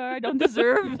squad car. I don't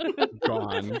deserve.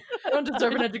 Gone. I don't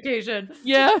deserve an education.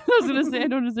 Yeah, I was gonna say I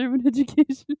don't deserve an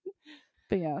education.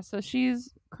 But yeah, so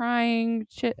she's crying.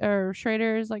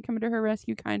 Schrader's like coming to her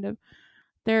rescue, kind of.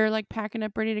 They're like packing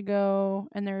up, ready to go,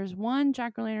 and there's one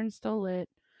jack-o'-lantern still lit,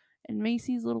 and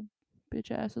Macy's little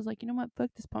bitch ass is like, you know what? Fuck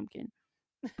this pumpkin.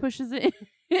 Pushes it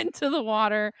into the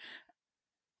water,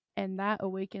 and that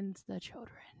awakens the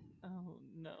children. Oh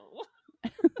no.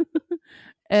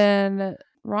 And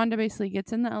Rhonda basically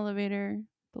gets in the elevator,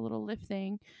 the little lift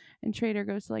thing, and Schrader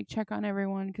goes to like check on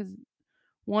everyone because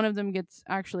one of them gets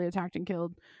actually attacked and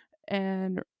killed.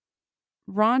 And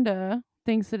Rhonda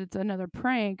thinks that it's another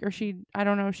prank, or I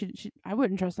don't know, I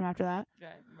wouldn't trust them after that.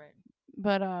 Right.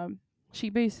 But she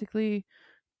basically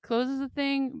closes the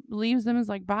thing, leaves them, is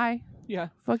like, bye. Yeah.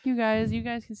 Fuck you guys. You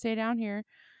guys can stay down here.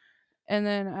 And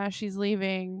then as she's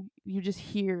leaving, you just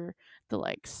hear the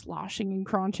like sloshing and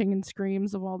crunching and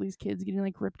screams of all these kids getting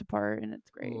like ripped apart, and it's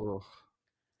great. Ugh.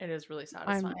 It is really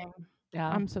satisfying. Yeah.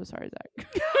 I'm so sorry, Zach.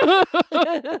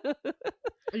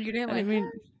 You didn't I like mean,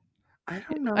 I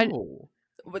don't know.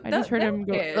 But I just heard him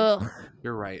go, kids. ugh.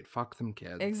 You're right. Fuck them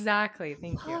kids. Exactly.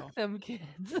 Thank you. Fuck them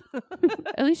kids.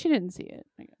 At least she didn't see it,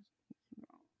 I guess.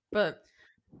 But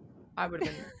I would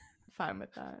have been fine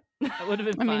with that. That would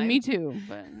have been I fine. mean, me too,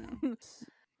 but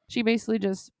she basically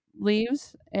just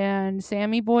leaves, and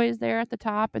Sammy Boy is there at the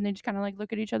top, and they just kind of like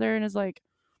look at each other and is like,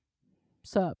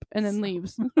 sup, and then Sup.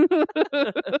 leaves.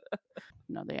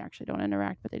 No, they actually don't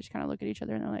interact, but they just kind of look at each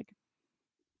other and they're like,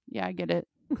 yeah, I get it.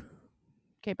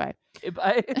 Okay, bye. Okay,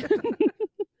 bye.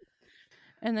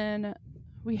 And then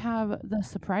we have the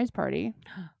surprise party.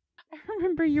 I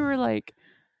remember you were like,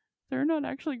 they're not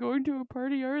actually going to a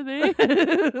party, are they?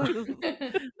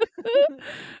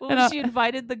 Well, And when she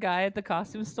invited the guy at the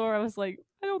costume store, I was like,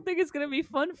 I don't think it's gonna be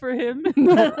fun for him.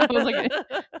 I was like,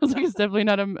 it's definitely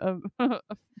not a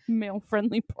male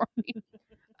friendly party.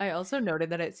 I also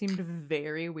noted that it seemed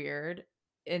very weird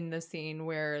in the scene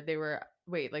where they were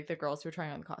like the girls who were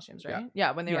trying on the costumes, right?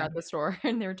 Yeah, when they were Yeah. at the store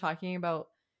and they were talking about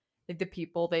like the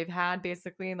people they've had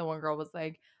basically, and the one girl was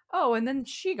like, "Oh, and then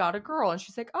she got a girl," and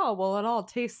she's like, "Oh, well, it all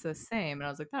tastes the same," and I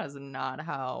was like, "That is not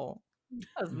how."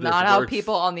 That's This not how works.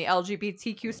 people on the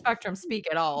LGBTQ spectrum speak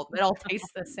at all. It all tastes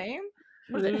the same.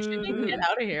 What is it? Get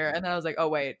out of here! And then I was like, "Oh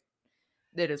wait,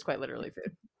 it is quite literally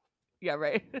food." Yeah,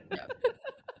 right.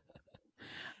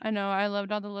 I know. I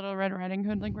loved all the little Red Riding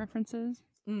Hood like references.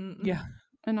 Yeah.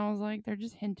 And I was like, they're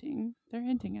just hinting. They're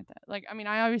hinting at that. Like, I mean,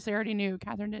 I obviously already knew.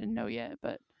 Catherine didn't know yet,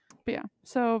 but yeah.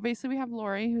 So basically, we have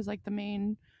Lori, who's like the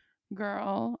main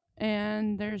girl,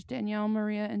 and there's Danielle,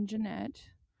 Maria, and Jeanette,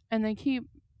 and they keep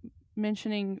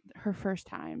mentioning her first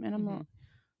time, and I'm like,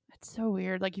 it's so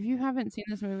weird. Like, if you haven't seen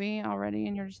this movie already,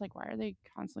 and you're just like, why are they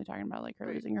constantly talking about like her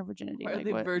Right. losing her virginity? Why are Like,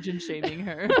 they what? virgin shaming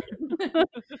her?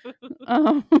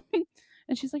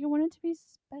 And she's like, I want it to be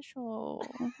special.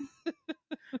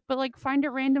 But like find a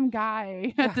random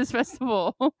guy at this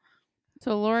festival.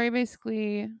 So Lori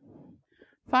basically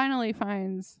finally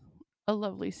finds a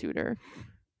lovely suitor.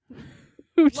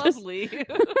 Who just Lovely.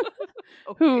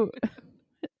 who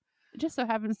just so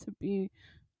happens to be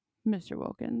Mr.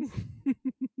 Wilkins,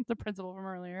 the principal from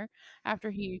earlier, after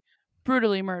he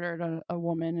brutally murdered a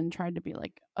woman and tried to be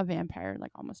like a vampire,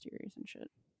 like all mysterious and shit.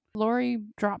 Lori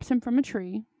drops him from a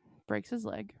tree, breaks his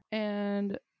leg,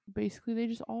 and basically they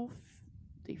just all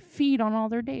they feed on all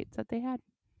their dates that they had,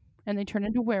 and they turn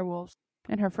into werewolves.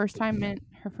 And her first time meant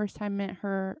her first time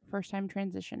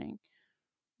transitioning.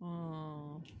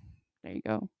 Oh. There you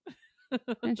go.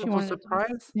 And she Also wanted it to be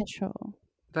surprised special.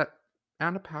 that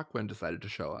Anna Paquin decided to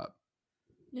show up.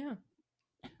 Yeah.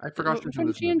 I forgot she was in Wasn't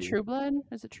this she in movie. True Blood?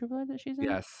 Is it True Blood that she's in?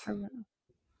 Yes. Or what?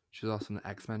 She was also in the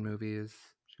X-Men movies.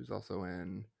 She was also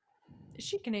in... Is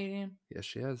she Canadian? Yes,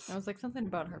 she is. I was like, something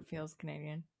about her feels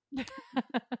Canadian.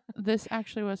 This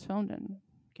actually was filmed in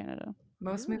Canada.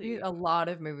 Most Really? movies, a lot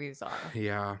of movies are.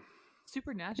 Yeah.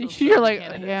 Supernatural. You're filmed in like,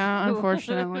 Canada, yeah, too.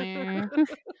 unfortunately.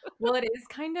 Well, it is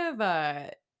kind of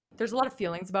there's a lot of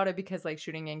feelings about it because like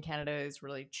shooting in Canada is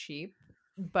really cheap,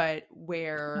 but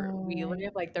where we Oh.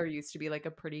 live, like there used to be like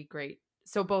a pretty great.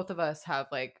 So both of us have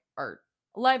like art,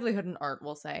 livelihood and art,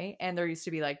 we'll say, and there used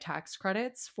to be like tax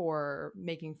credits for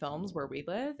making films where we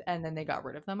live, and then they got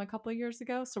rid of them a couple of years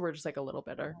ago. So we're just like a little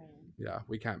bitter. Yeah,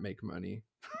 we can't make money.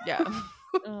 Yeah.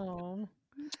 Oh,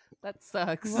 that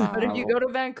sucks. Wow. But if you go to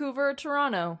Vancouver or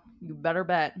Toronto, you better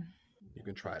bet. You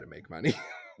can try to make money.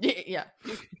 Yeah.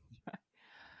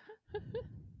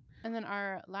 And then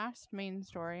our last main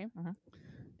story Mhm.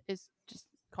 is just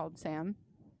called Sam,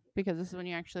 because this is when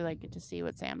you actually like get to see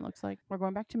what Sam looks like. We're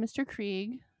going back to Mr.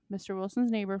 Krieg, Mr.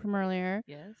 Wilson's neighbor from earlier.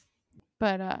 Yes.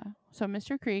 But so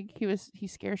Mr. Krieg, he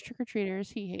scares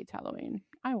trick-or-treaters. He hates Halloween.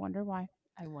 I wonder why.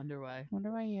 I wonder why.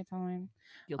 Wonder why he hates Halloween.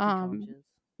 Guilty Um,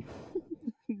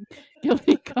 conscience.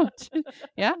 Guilty conscience.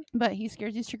 Yeah, but he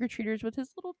scares these trick-or-treaters with his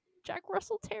little Jack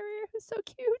Russell Terrier, who's so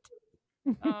cute.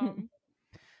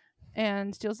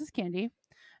 And steals his candy.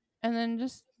 And then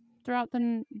just throughout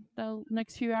the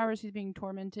next few hours, he's being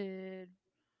tormented.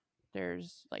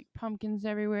 There's like pumpkins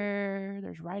everywhere.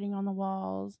 There's writing on the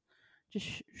walls.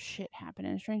 Just shit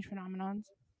happening. Strange phenomenons.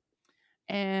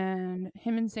 And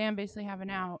him and Sam basically have an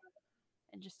out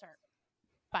and just start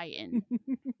fighting.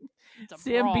 It's a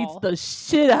Sam beats brawl. the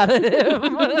shit out of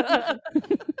him. And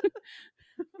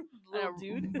Little a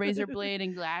dude. razor blade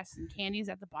and glass and candies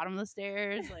at the bottom of the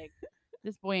stairs. Like,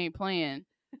 this boy ain't playing.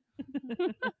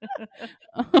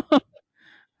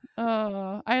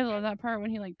 I love that part when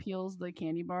he like peels the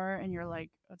candy bar and you're like,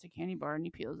 oh, it's a candy bar, and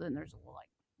he peels it and there's a little like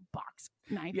box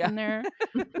knife Yeah. in there.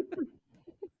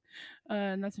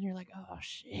 And that's when you're like, oh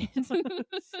shit.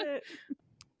 Shit.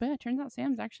 But yeah, it turns out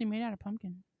Sam's actually made out of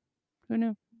pumpkin. Who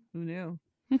knew? Who knew?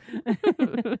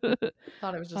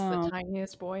 Thought it was just the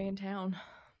tiniest boy in town.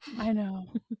 I know.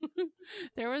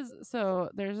 There's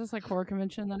this like horror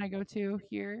convention that I go to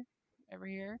here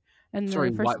every year. And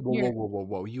Sorry, the first what? Whoa, year, whoa, whoa,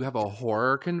 whoa, whoa. You have a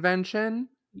horror convention?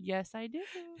 yes, I do.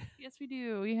 Yes, we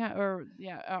do. We have, or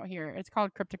yeah, out here. It's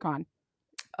called Crypticon.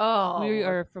 Oh, We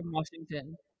are from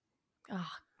Washington. Ah,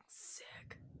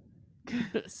 sick.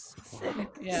 Sick.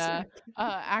 Yeah.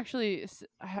 Actually,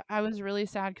 I was really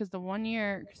sad because the one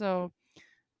year, so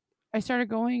I started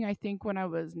going, I think, when I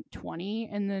was 20,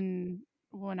 and then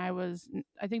when I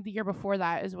think the year before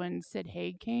that is when Sid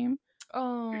Haig came.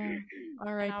 Oh, And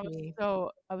I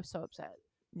was so upset.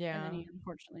 And yeah. then he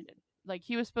unfortunately did. Like,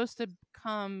 he was supposed to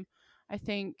come, I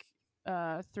think,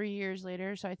 3 years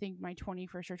later. So I think my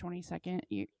 21st or 22nd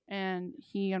year. And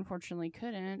he unfortunately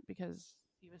couldn't because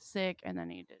he was sick. And then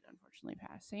he did unfortunately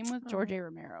pass. Same with George A.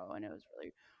 Romero. And it was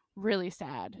really, really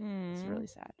sad. It's really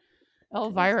sad.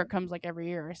 Elvira comes like every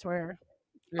year, I swear.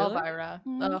 Really? Elvira.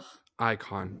 Mhm. Ugh.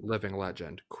 Icon, living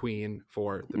legend, queen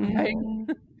for the Mhm.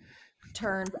 people.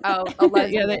 Turns out a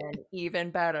Yeah, lesbian,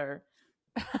 even better.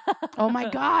 Oh my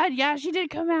God. Yeah, she did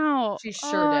come out. She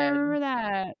sure I did. remember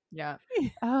that. Yeah.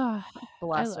 Ah, I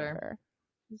Bless love her. her.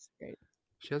 She's great.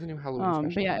 She has a new Halloween But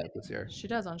special yeah. coming out this year. She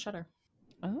does on Shudder.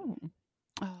 Oh.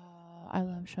 Oh, I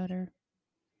love Shudder.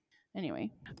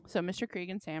 Anyway, so Mr. Krieg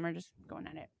and Sam are just going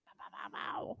at it. Bow, bow, bow,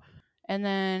 bow. And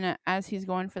then as he's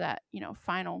going for that,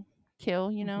 final kill,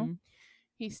 Mhm.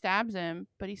 he stabs him,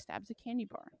 but he stabs a candy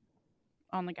bar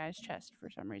on the guy's chest for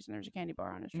some reason. There's a candy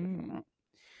bar on his chest.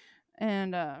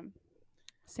 And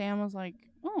Sam was like,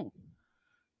 "Oh,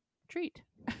 treat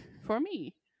for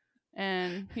me."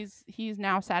 And he's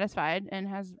now satisfied and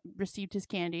has received his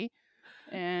candy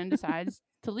and decides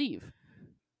to leave.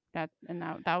 That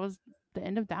was the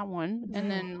end of that one. And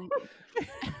then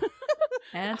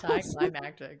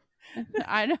Anticlimactic.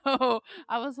 I know,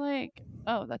 I was like,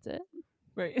 oh, that's it.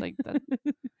 Right. Like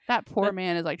that poor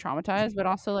man is like traumatized, but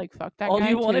also like fuck that All guy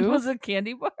you wanted too. was a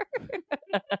candy bar.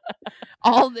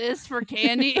 All this for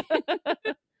candy.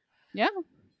 Yeah,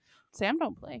 Sam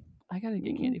don't play. I gotta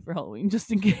get candy for Halloween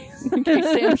just in case. In case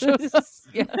Sam shows up.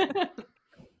 Yeah.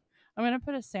 I'm gonna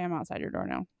put a Sam outside your door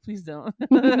now. Please don't.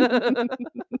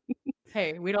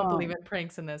 Hey, we don't believe in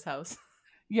pranks in this house.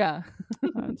 Yeah.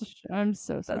 I'm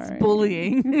so sorry. That's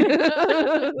bullying.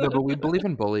 No, but we believe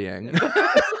in bullying.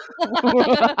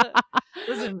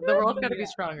 Listen, the world's got to be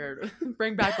stronger.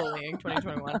 Bring back bullying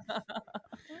 2021.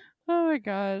 Oh my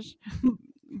gosh.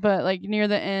 But like near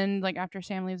the end, like after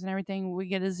Sam leaves and everything, we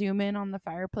get a zoom in on the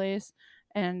fireplace,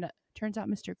 and turns out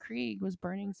Mr. Krieg was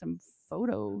burning some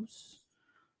photos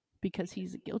because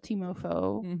he's a guilty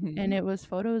mofo. Mhm. And it was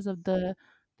photos of the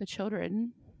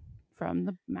children from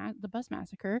the bus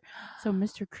massacre. So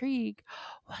Mr. Krieg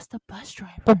was the bus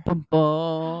driver. Bum, bum,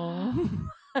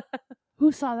 bum.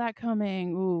 Who saw that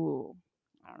coming? Ooh,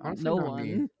 I don't know. Honestly, No not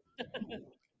me.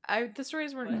 one. The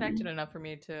stories weren't connected enough for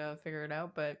me to figure it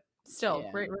out, but still,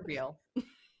 Yeah. great reveal.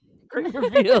 Great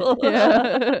reveal.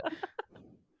 Yeah.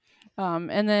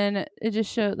 And then it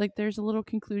just showed like there's a little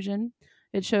conclusion.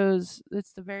 It shows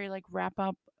it's the very like wrap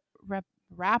up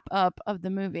of the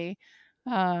movie.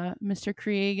 Mr.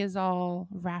 Krieg is all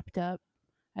wrapped up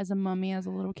as a mummy, as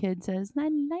a little kid says,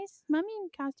 "Nice mummy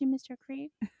costume, Mr.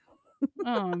 Krieg."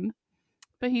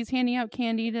 But he's handing out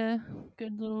candy to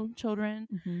good little children.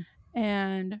 Mhm.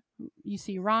 And you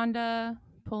see Rhonda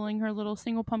pulling her little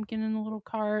single pumpkin in a little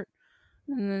cart,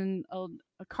 and then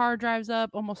a car drives up,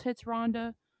 almost hits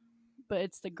Rhonda, but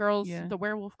it's the girls, Yeah. the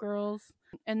werewolf girls.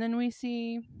 And then we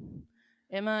see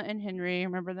Emma and Henry.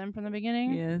 Remember them from the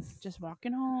beginning? Yes. Just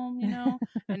walking home,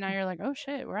 and now you're like, oh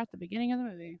shit, we're at the beginning of the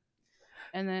movie.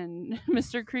 And then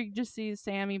Mr. Krieg just sees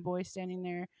Sammy Boy standing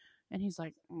there, and he's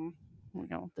like,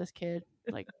 this kid,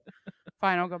 like,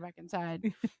 fine, I'll go back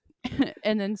inside.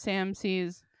 And then Sam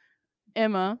sees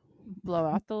Emma blow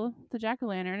out the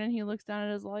jack-o'-lantern, and he looks down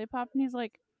at his lollipop, and he's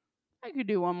like, I could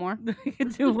do one more. I can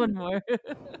do one more.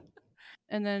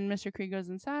 And then Mr. Krieg goes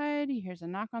inside. He hears a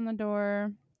knock on the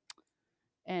door,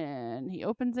 and he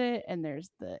opens it, and there's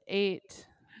the 8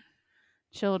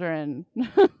 children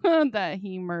that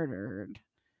he murdered,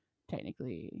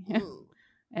 technically.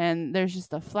 And there's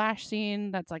just a flash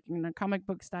scene that's like in a comic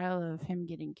book style of him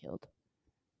getting killed.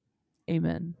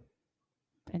 Amen.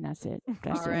 And that's it.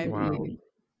 That's R.I.P. it. Wow.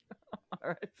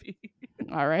 R.I.P.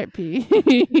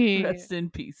 R.I.P. Rest in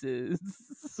pieces.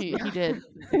 He did.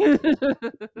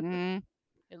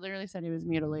 It literally said he was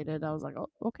mutilated. I was like, oh,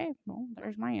 okay, well,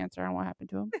 there's my answer on what happened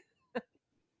to him.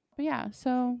 But yeah,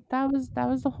 so that was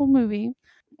the whole movie.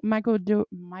 Michael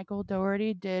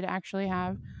Dougherty did actually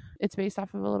have. It's based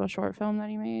off of a little short film that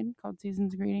he made called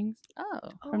Season's Greetings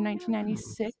from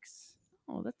 1996.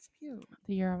 Oh, that's cute.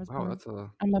 The year I was Wow, born. that's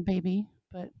a I'm a baby,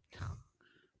 but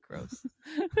Gross.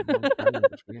 long time in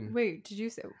between. Wait, did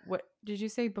you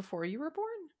say before you were born?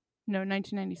 no,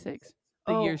 1996.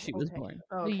 The year she was okay. born.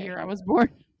 Oh, The okay. year I was born.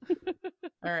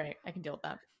 All right, I can deal with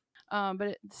that.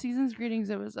 But Season's Greetings,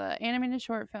 it was an animated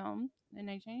short film in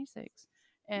 1996,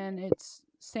 and it's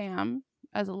Sam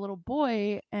as a little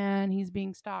boy, and he's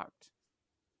being stalked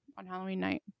on Halloween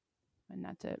night, and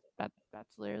that's it.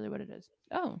 That's literally what it is.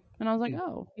 Oh. And I was like,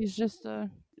 oh, he's just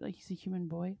he's a human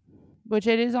boy, which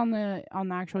it is on the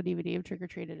actual DVD of Trick or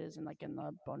Treat. It is in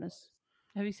the bonus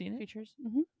Have you seen it? features.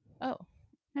 Oh,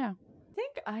 I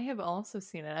think I have also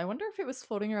seen it. I wonder if it was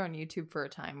floating around YouTube for a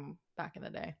time back in the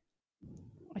day.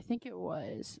 I think it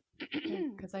was.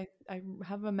 Because I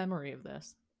have a memory of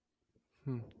this.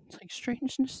 It's like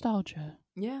strange nostalgia.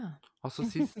 Yeah. Also,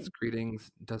 Season's Greetings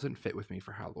doesn't fit with me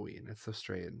for Halloween. It's so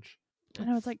strange. I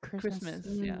know it's like Christmas. Christmas.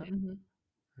 Yeah. Mhm.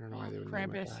 I don't know why they would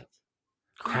name it Krampus. that.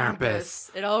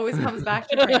 Krampus. It always comes back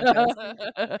to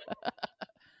Krampus.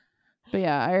 But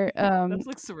yeah, That's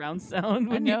like surround sound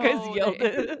when you guys know, yelled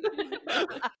like- it.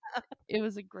 it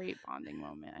was a great bonding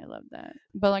moment. I love that.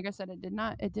 But like I said, it did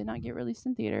not get released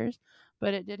in theaters,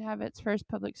 but it did have its first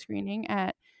public screening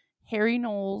at Harry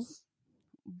Knowles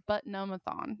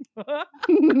Butnumathon.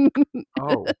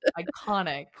 Oh,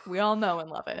 Iconic. We all know and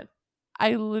love it.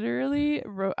 I literally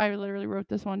wrote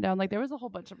this one down. Like there was a whole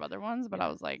bunch of other ones, but I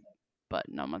was like,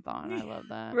 Butnumathon. I love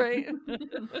that. Right.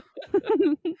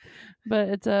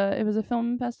 But it was a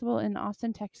film festival in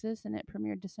Austin, Texas, and it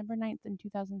premiered December 9th in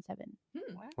 2007.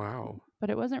 wow. But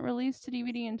it wasn't released to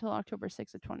DVD until October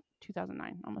 6th of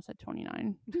 2009. Almost said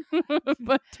 29.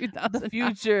 But 2009. The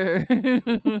future.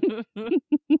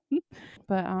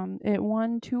 But it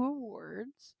won 2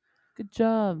 awards. Good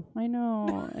job. I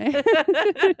know.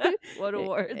 What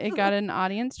awards? It got an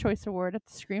Audience Choice Award at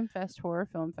the Screamfest Horror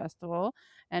Film Festival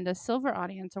and a Silver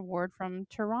Audience Award from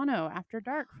Toronto After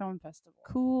Dark Film Festival.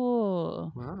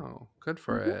 Cool. Wow. Good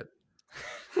for it.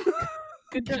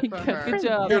 Good, Good for her. Good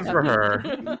job. Good for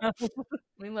her.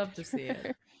 We love to see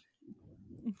it.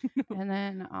 And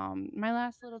then my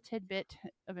last little tidbit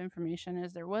of information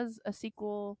is there was a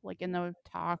sequel like in the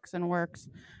talks and works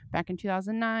back in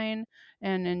 2009,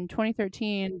 and in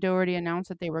 2013 Doherty announced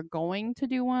that they were going to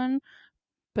do one,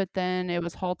 but then it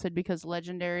was halted because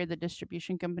Legendary, the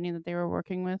distribution company that they were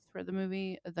working with for the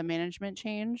movie, the management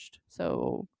changed.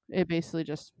 So it basically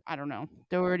just, I don't know.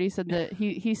 Doherty said that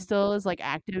he still is like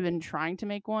active in trying to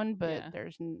make one, but Yeah.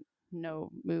 there's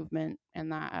no movement in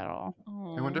that at all.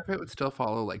 I wonder if it would still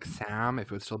follow like Sam, if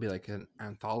it would still be like an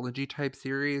anthology type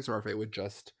series, or if it would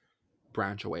just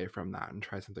branch away from that and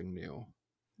try something new.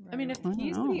 I mean, if I don't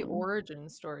he's the know. origin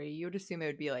story, you would assume it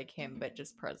would be like him, but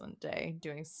just present day,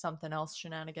 doing something else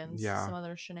shenanigans, Yeah. some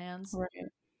other shenanigans. Right.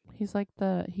 He's like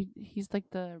he's like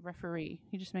the referee.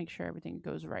 He just makes sure everything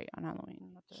goes right on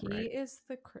Halloween. That's it. He is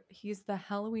he's the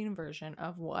Halloween version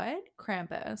of what?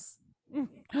 Krampus.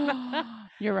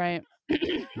 You're right.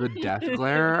 The death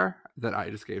glare that I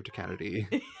just gave to Kennedy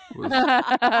was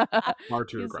far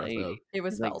too He's aggressive. like- It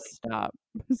was He's like, felt.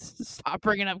 stop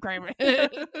bringing up Kramer.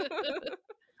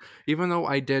 Even though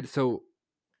I did, so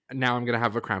now I'm gonna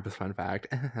have a Krampus fun fact.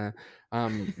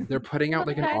 They're putting out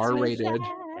like an R-rated.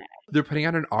 They're putting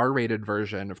out an R-rated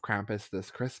version of Krampus this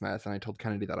Christmas, and I told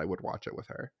Kennedy that I would watch it with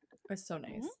her. It's so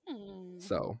nice.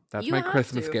 So that's You my have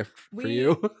Christmas to. gift for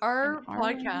you. Our An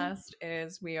R-rated? podcast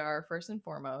is, we are first and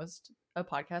foremost a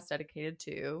podcast dedicated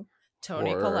to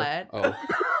Tony Or- Collette. oh.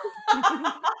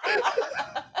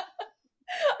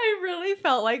 I really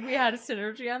felt like we had a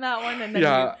synergy on that one, and then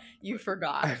Yeah. you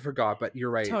forgot I forgot, but you're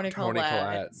right. Tony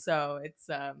Collette. So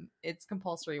it's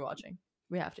compulsory watching.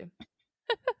 We have to.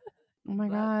 Oh my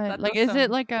That- god! that Like, does is it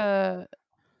sound- like a?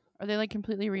 Are they like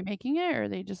completely remaking it, or are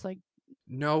they just like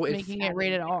No, it's making it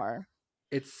rated R?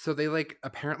 it's so they like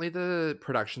apparently the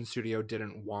production studio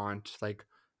didn't want like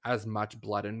as much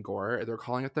blood and gore. They're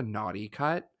calling it the naughty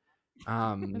cut.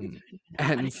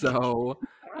 And so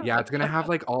yeah, it's gonna have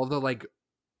like all the like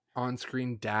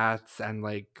on-screen deaths and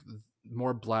like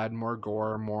more blood, more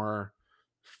gore, more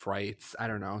frights. I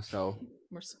don't know. So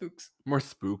More spooks. more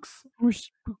spooks. Or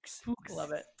spooks?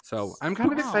 Love it. So I'm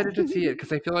kind of Wow. excited to see it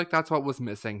because I feel like that's what was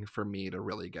missing for me to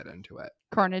really get into it.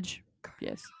 Carnage.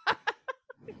 Yes.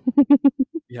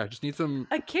 Yeah, just need some.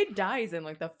 A kid dies in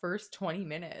like the first 20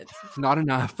 minutes. It's not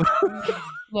enough.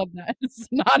 Love that. It's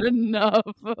not enough.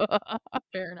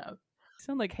 Fair enough. You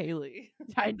sound like Haley.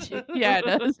 I do. Yeah,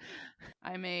 it does.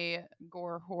 I'm a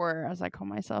gore whore, as I call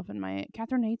myself, and my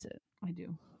Catherine hates it. I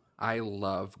do. I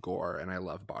love gore and I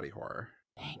love body horror.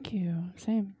 Thank you.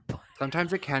 Same.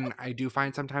 Sometimes it can. I do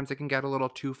find sometimes it can get a little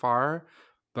too far,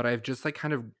 but I've just like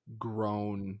kind of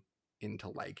grown into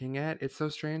liking it. It's so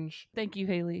strange. Thank you,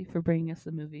 Haley, for bringing us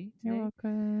the movie. You're today.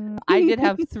 welcome. I did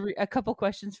have a couple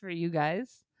questions for you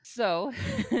guys. So,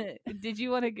 did you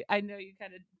want to? I know you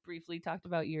kind of briefly talked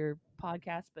about your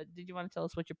podcast, but did you want to tell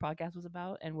us what your podcast was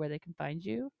about and where they can find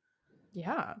you?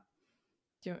 Yeah.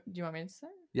 Do you want me to say?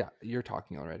 Yeah, you're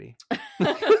talking already.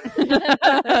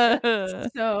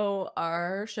 So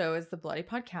our show is the Bloody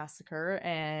Podcastiker,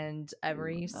 and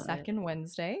every Love it. second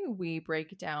Wednesday we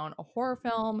break down a horror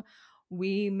film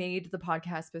we made the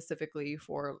podcast specifically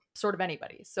for sort of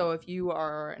anybody. So if you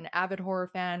are an avid horror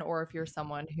fan, or if you're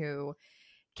someone who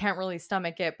can't really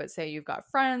stomach it, but say you've got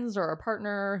friends or a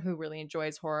partner who really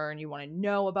enjoys horror and you want to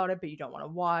know about it, but you don't want to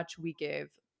watch, we give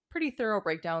pretty thorough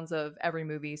breakdowns of every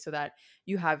movie so that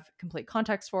you have complete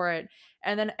context for it.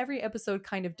 And then every episode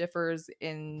kind of differs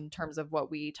in terms of what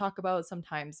we talk about.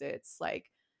 Sometimes it's like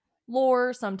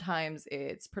lore, sometimes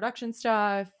it's production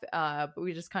stuff, but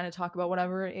we just kind of talk about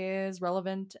whatever is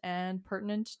relevant and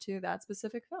pertinent to that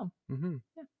specific film. Mm-hmm.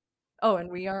 Yeah. Oh,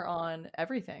 and we are on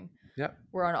everything. Yep.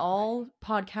 We're on all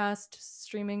podcast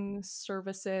streaming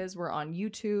services. We're on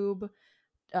YouTube.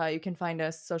 You can find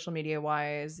us social media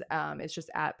wise. It's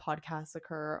just at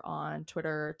Podcastaker on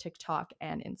Twitter, TikTok,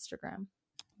 and Instagram.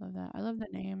 Love that. I love the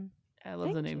name. I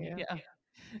love the Thank name. you. Yeah.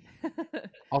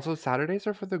 Also, Saturdays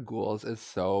Are for the Ghouls is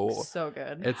so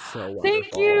good. it's so wonderful.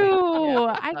 Thank you.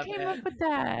 Yeah, I love came it. up with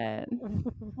that.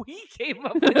 We came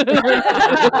up with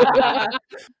that.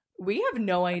 We have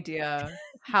no idea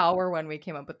how or when we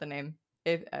came up with the name.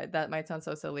 If that might sound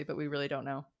so silly, but we really don't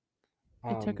know.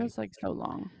 It took us like so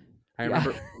long. I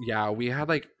remember, we had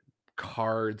like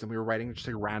cards and we were writing just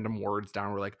like random words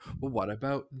down. We're like, well, what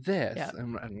about this? Yeah.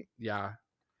 And yeah, it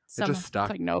Some- just stuck.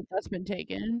 It's like, nope, that's been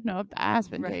taken. Nope, that's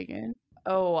been Right. taken.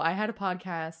 Oh, I had a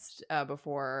podcast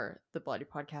before the Bloody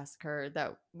Podcast occurred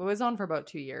that was on for about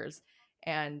 2 years.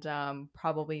 And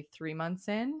probably 3 months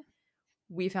in,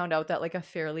 we found out that like a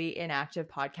fairly inactive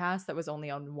podcast that was only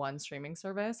on one streaming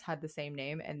service had the same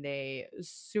name, and they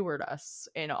sewered us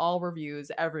in all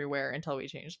reviews everywhere until we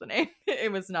changed the name.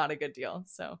 It was not a good deal.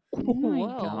 So Oh my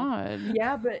Whoa. god.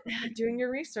 yeah, but doing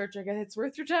your research, I guess it's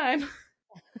worth your time.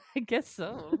 I guess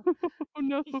so. Oh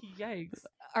no. Yikes.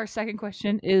 Our second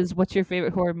question is, what's your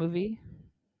favorite horror movie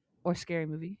or scary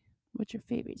movie? What's your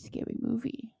favorite scary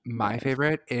movie? My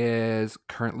favorite is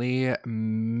currently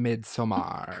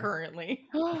Midsommar. Currently.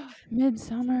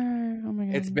 Midsummer. Oh my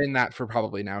god. It's been that for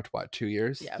probably now, what, 2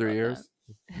 years? Yeah, 3 about years?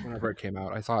 Whenever it came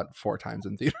out. I saw it 4 times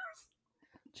in theater.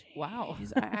 Wow.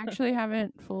 Jeez, I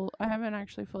haven't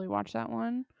actually fully watched that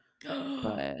one.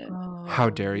 But How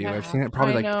dare you? yeah, I've seen it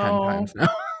probably I like 10 know. times now.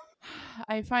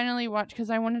 I finally watched because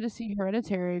I wanted to see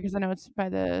Hereditary because I know it's by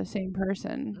the same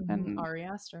person. And Ari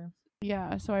Aster.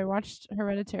 yeah, so I watched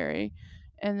Hereditary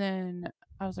and then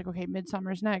I was like, okay,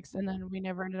 Midsummer's next. And then we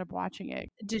never ended up watching it.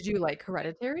 Did you like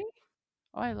Hereditary?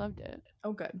 Oh, I loved it.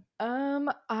 Oh, good.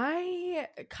 I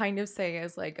kind of say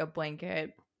as like a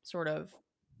blanket sort of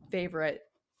favorite.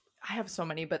 I have so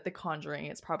many, but The Conjuring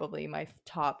is probably my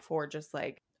top 4, just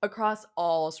like across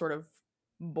all sort of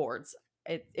boards.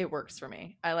 It works for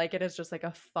me. I like it as just like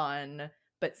a fun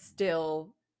but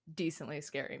still decently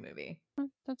scary movie.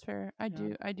 That's fair. I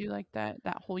Yeah. do like that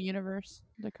whole universe,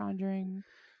 The Conjuring,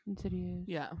 Insidious.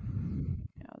 Yeah.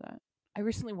 Yeah, all that. I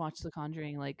recently watched The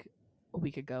Conjuring like a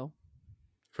week ago.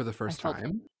 For the first felt-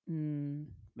 time.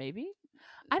 Maybe?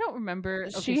 I don't remember.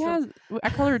 Okay, She so- has. I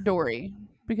call her Dory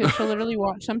because she'll literally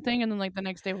watch something and then like the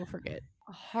next day we'll forget.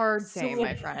 Hard So, same,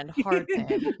 like- my friend. Hard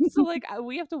same. So like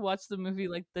we have to watch the movie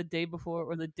like the day before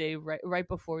or the day right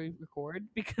before we record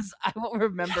because I won't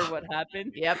remember what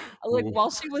happened. Yep. Like Ooh.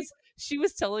 while she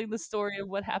was telling the story of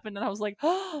what happened and I was like,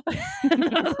 oh,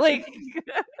 and I was like,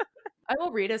 I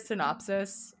will read a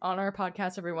synopsis on our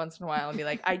podcast every once in a while and be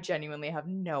like, I genuinely have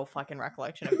no fucking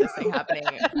recollection of this thing happening.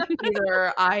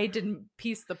 Either I didn't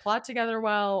piece the plot together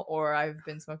well, or I've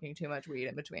been smoking too much weed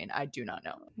in between. I do not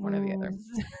know. One or the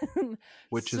other.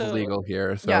 Which is So- legal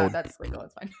here. So Yeah, that's legal.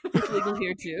 It's fine. It's legal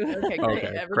here too. Okay, great.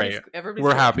 Okay, Everybody's, great. everybody's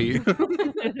we're good. happy.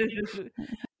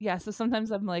 Yeah, so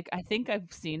sometimes I'm like, I think I've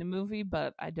seen a movie,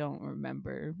 but I don't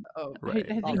remember. Oh, Right.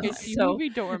 I All think the it's time. So- movie.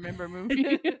 Don't remember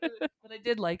movie. But I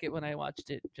did like it when I watched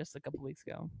it just a couple weeks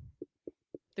ago.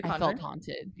 The I Conjuring? felt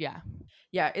haunted. Yeah.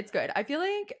 Yeah, it's good. I feel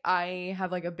like I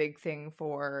have like a big thing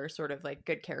for sort of like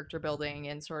good character building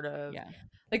and sort of Yeah.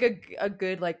 like a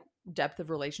good like depth of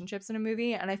relationships in a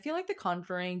movie. And I feel like The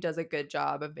Conjuring does a good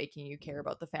job of making you care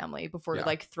about the family before Yeah.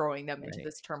 like throwing them into Right.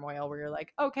 this turmoil where you're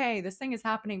like, okay, this thing is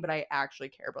happening, but I actually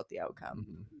care about the outcome.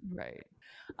 Mhm. Right.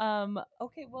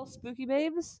 Okay, well, spooky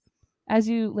babes, as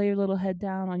you lay your little head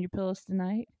down on your pillows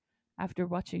tonight after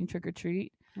watching Trick or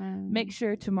Treat, make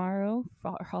sure tomorrow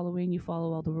for Halloween you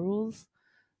follow all the rules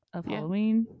of Yeah.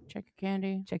 Halloween. Check your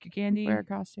candy. Check your candy. Wear a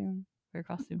costume. Wear a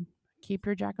costume. Keep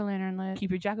your jack-o'-lantern lit. Keep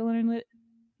your jack-o'-lantern lit,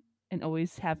 and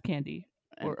always have candy.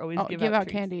 Or always oh, give give out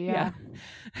treats. candy, yeah.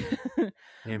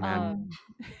 Amen.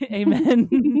 Amen.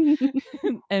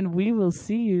 And we will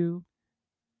see you.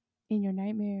 In your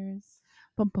nightmares.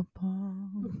 Bum, bum,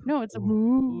 bum. No, it's a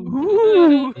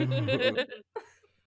Ooh. Ooh.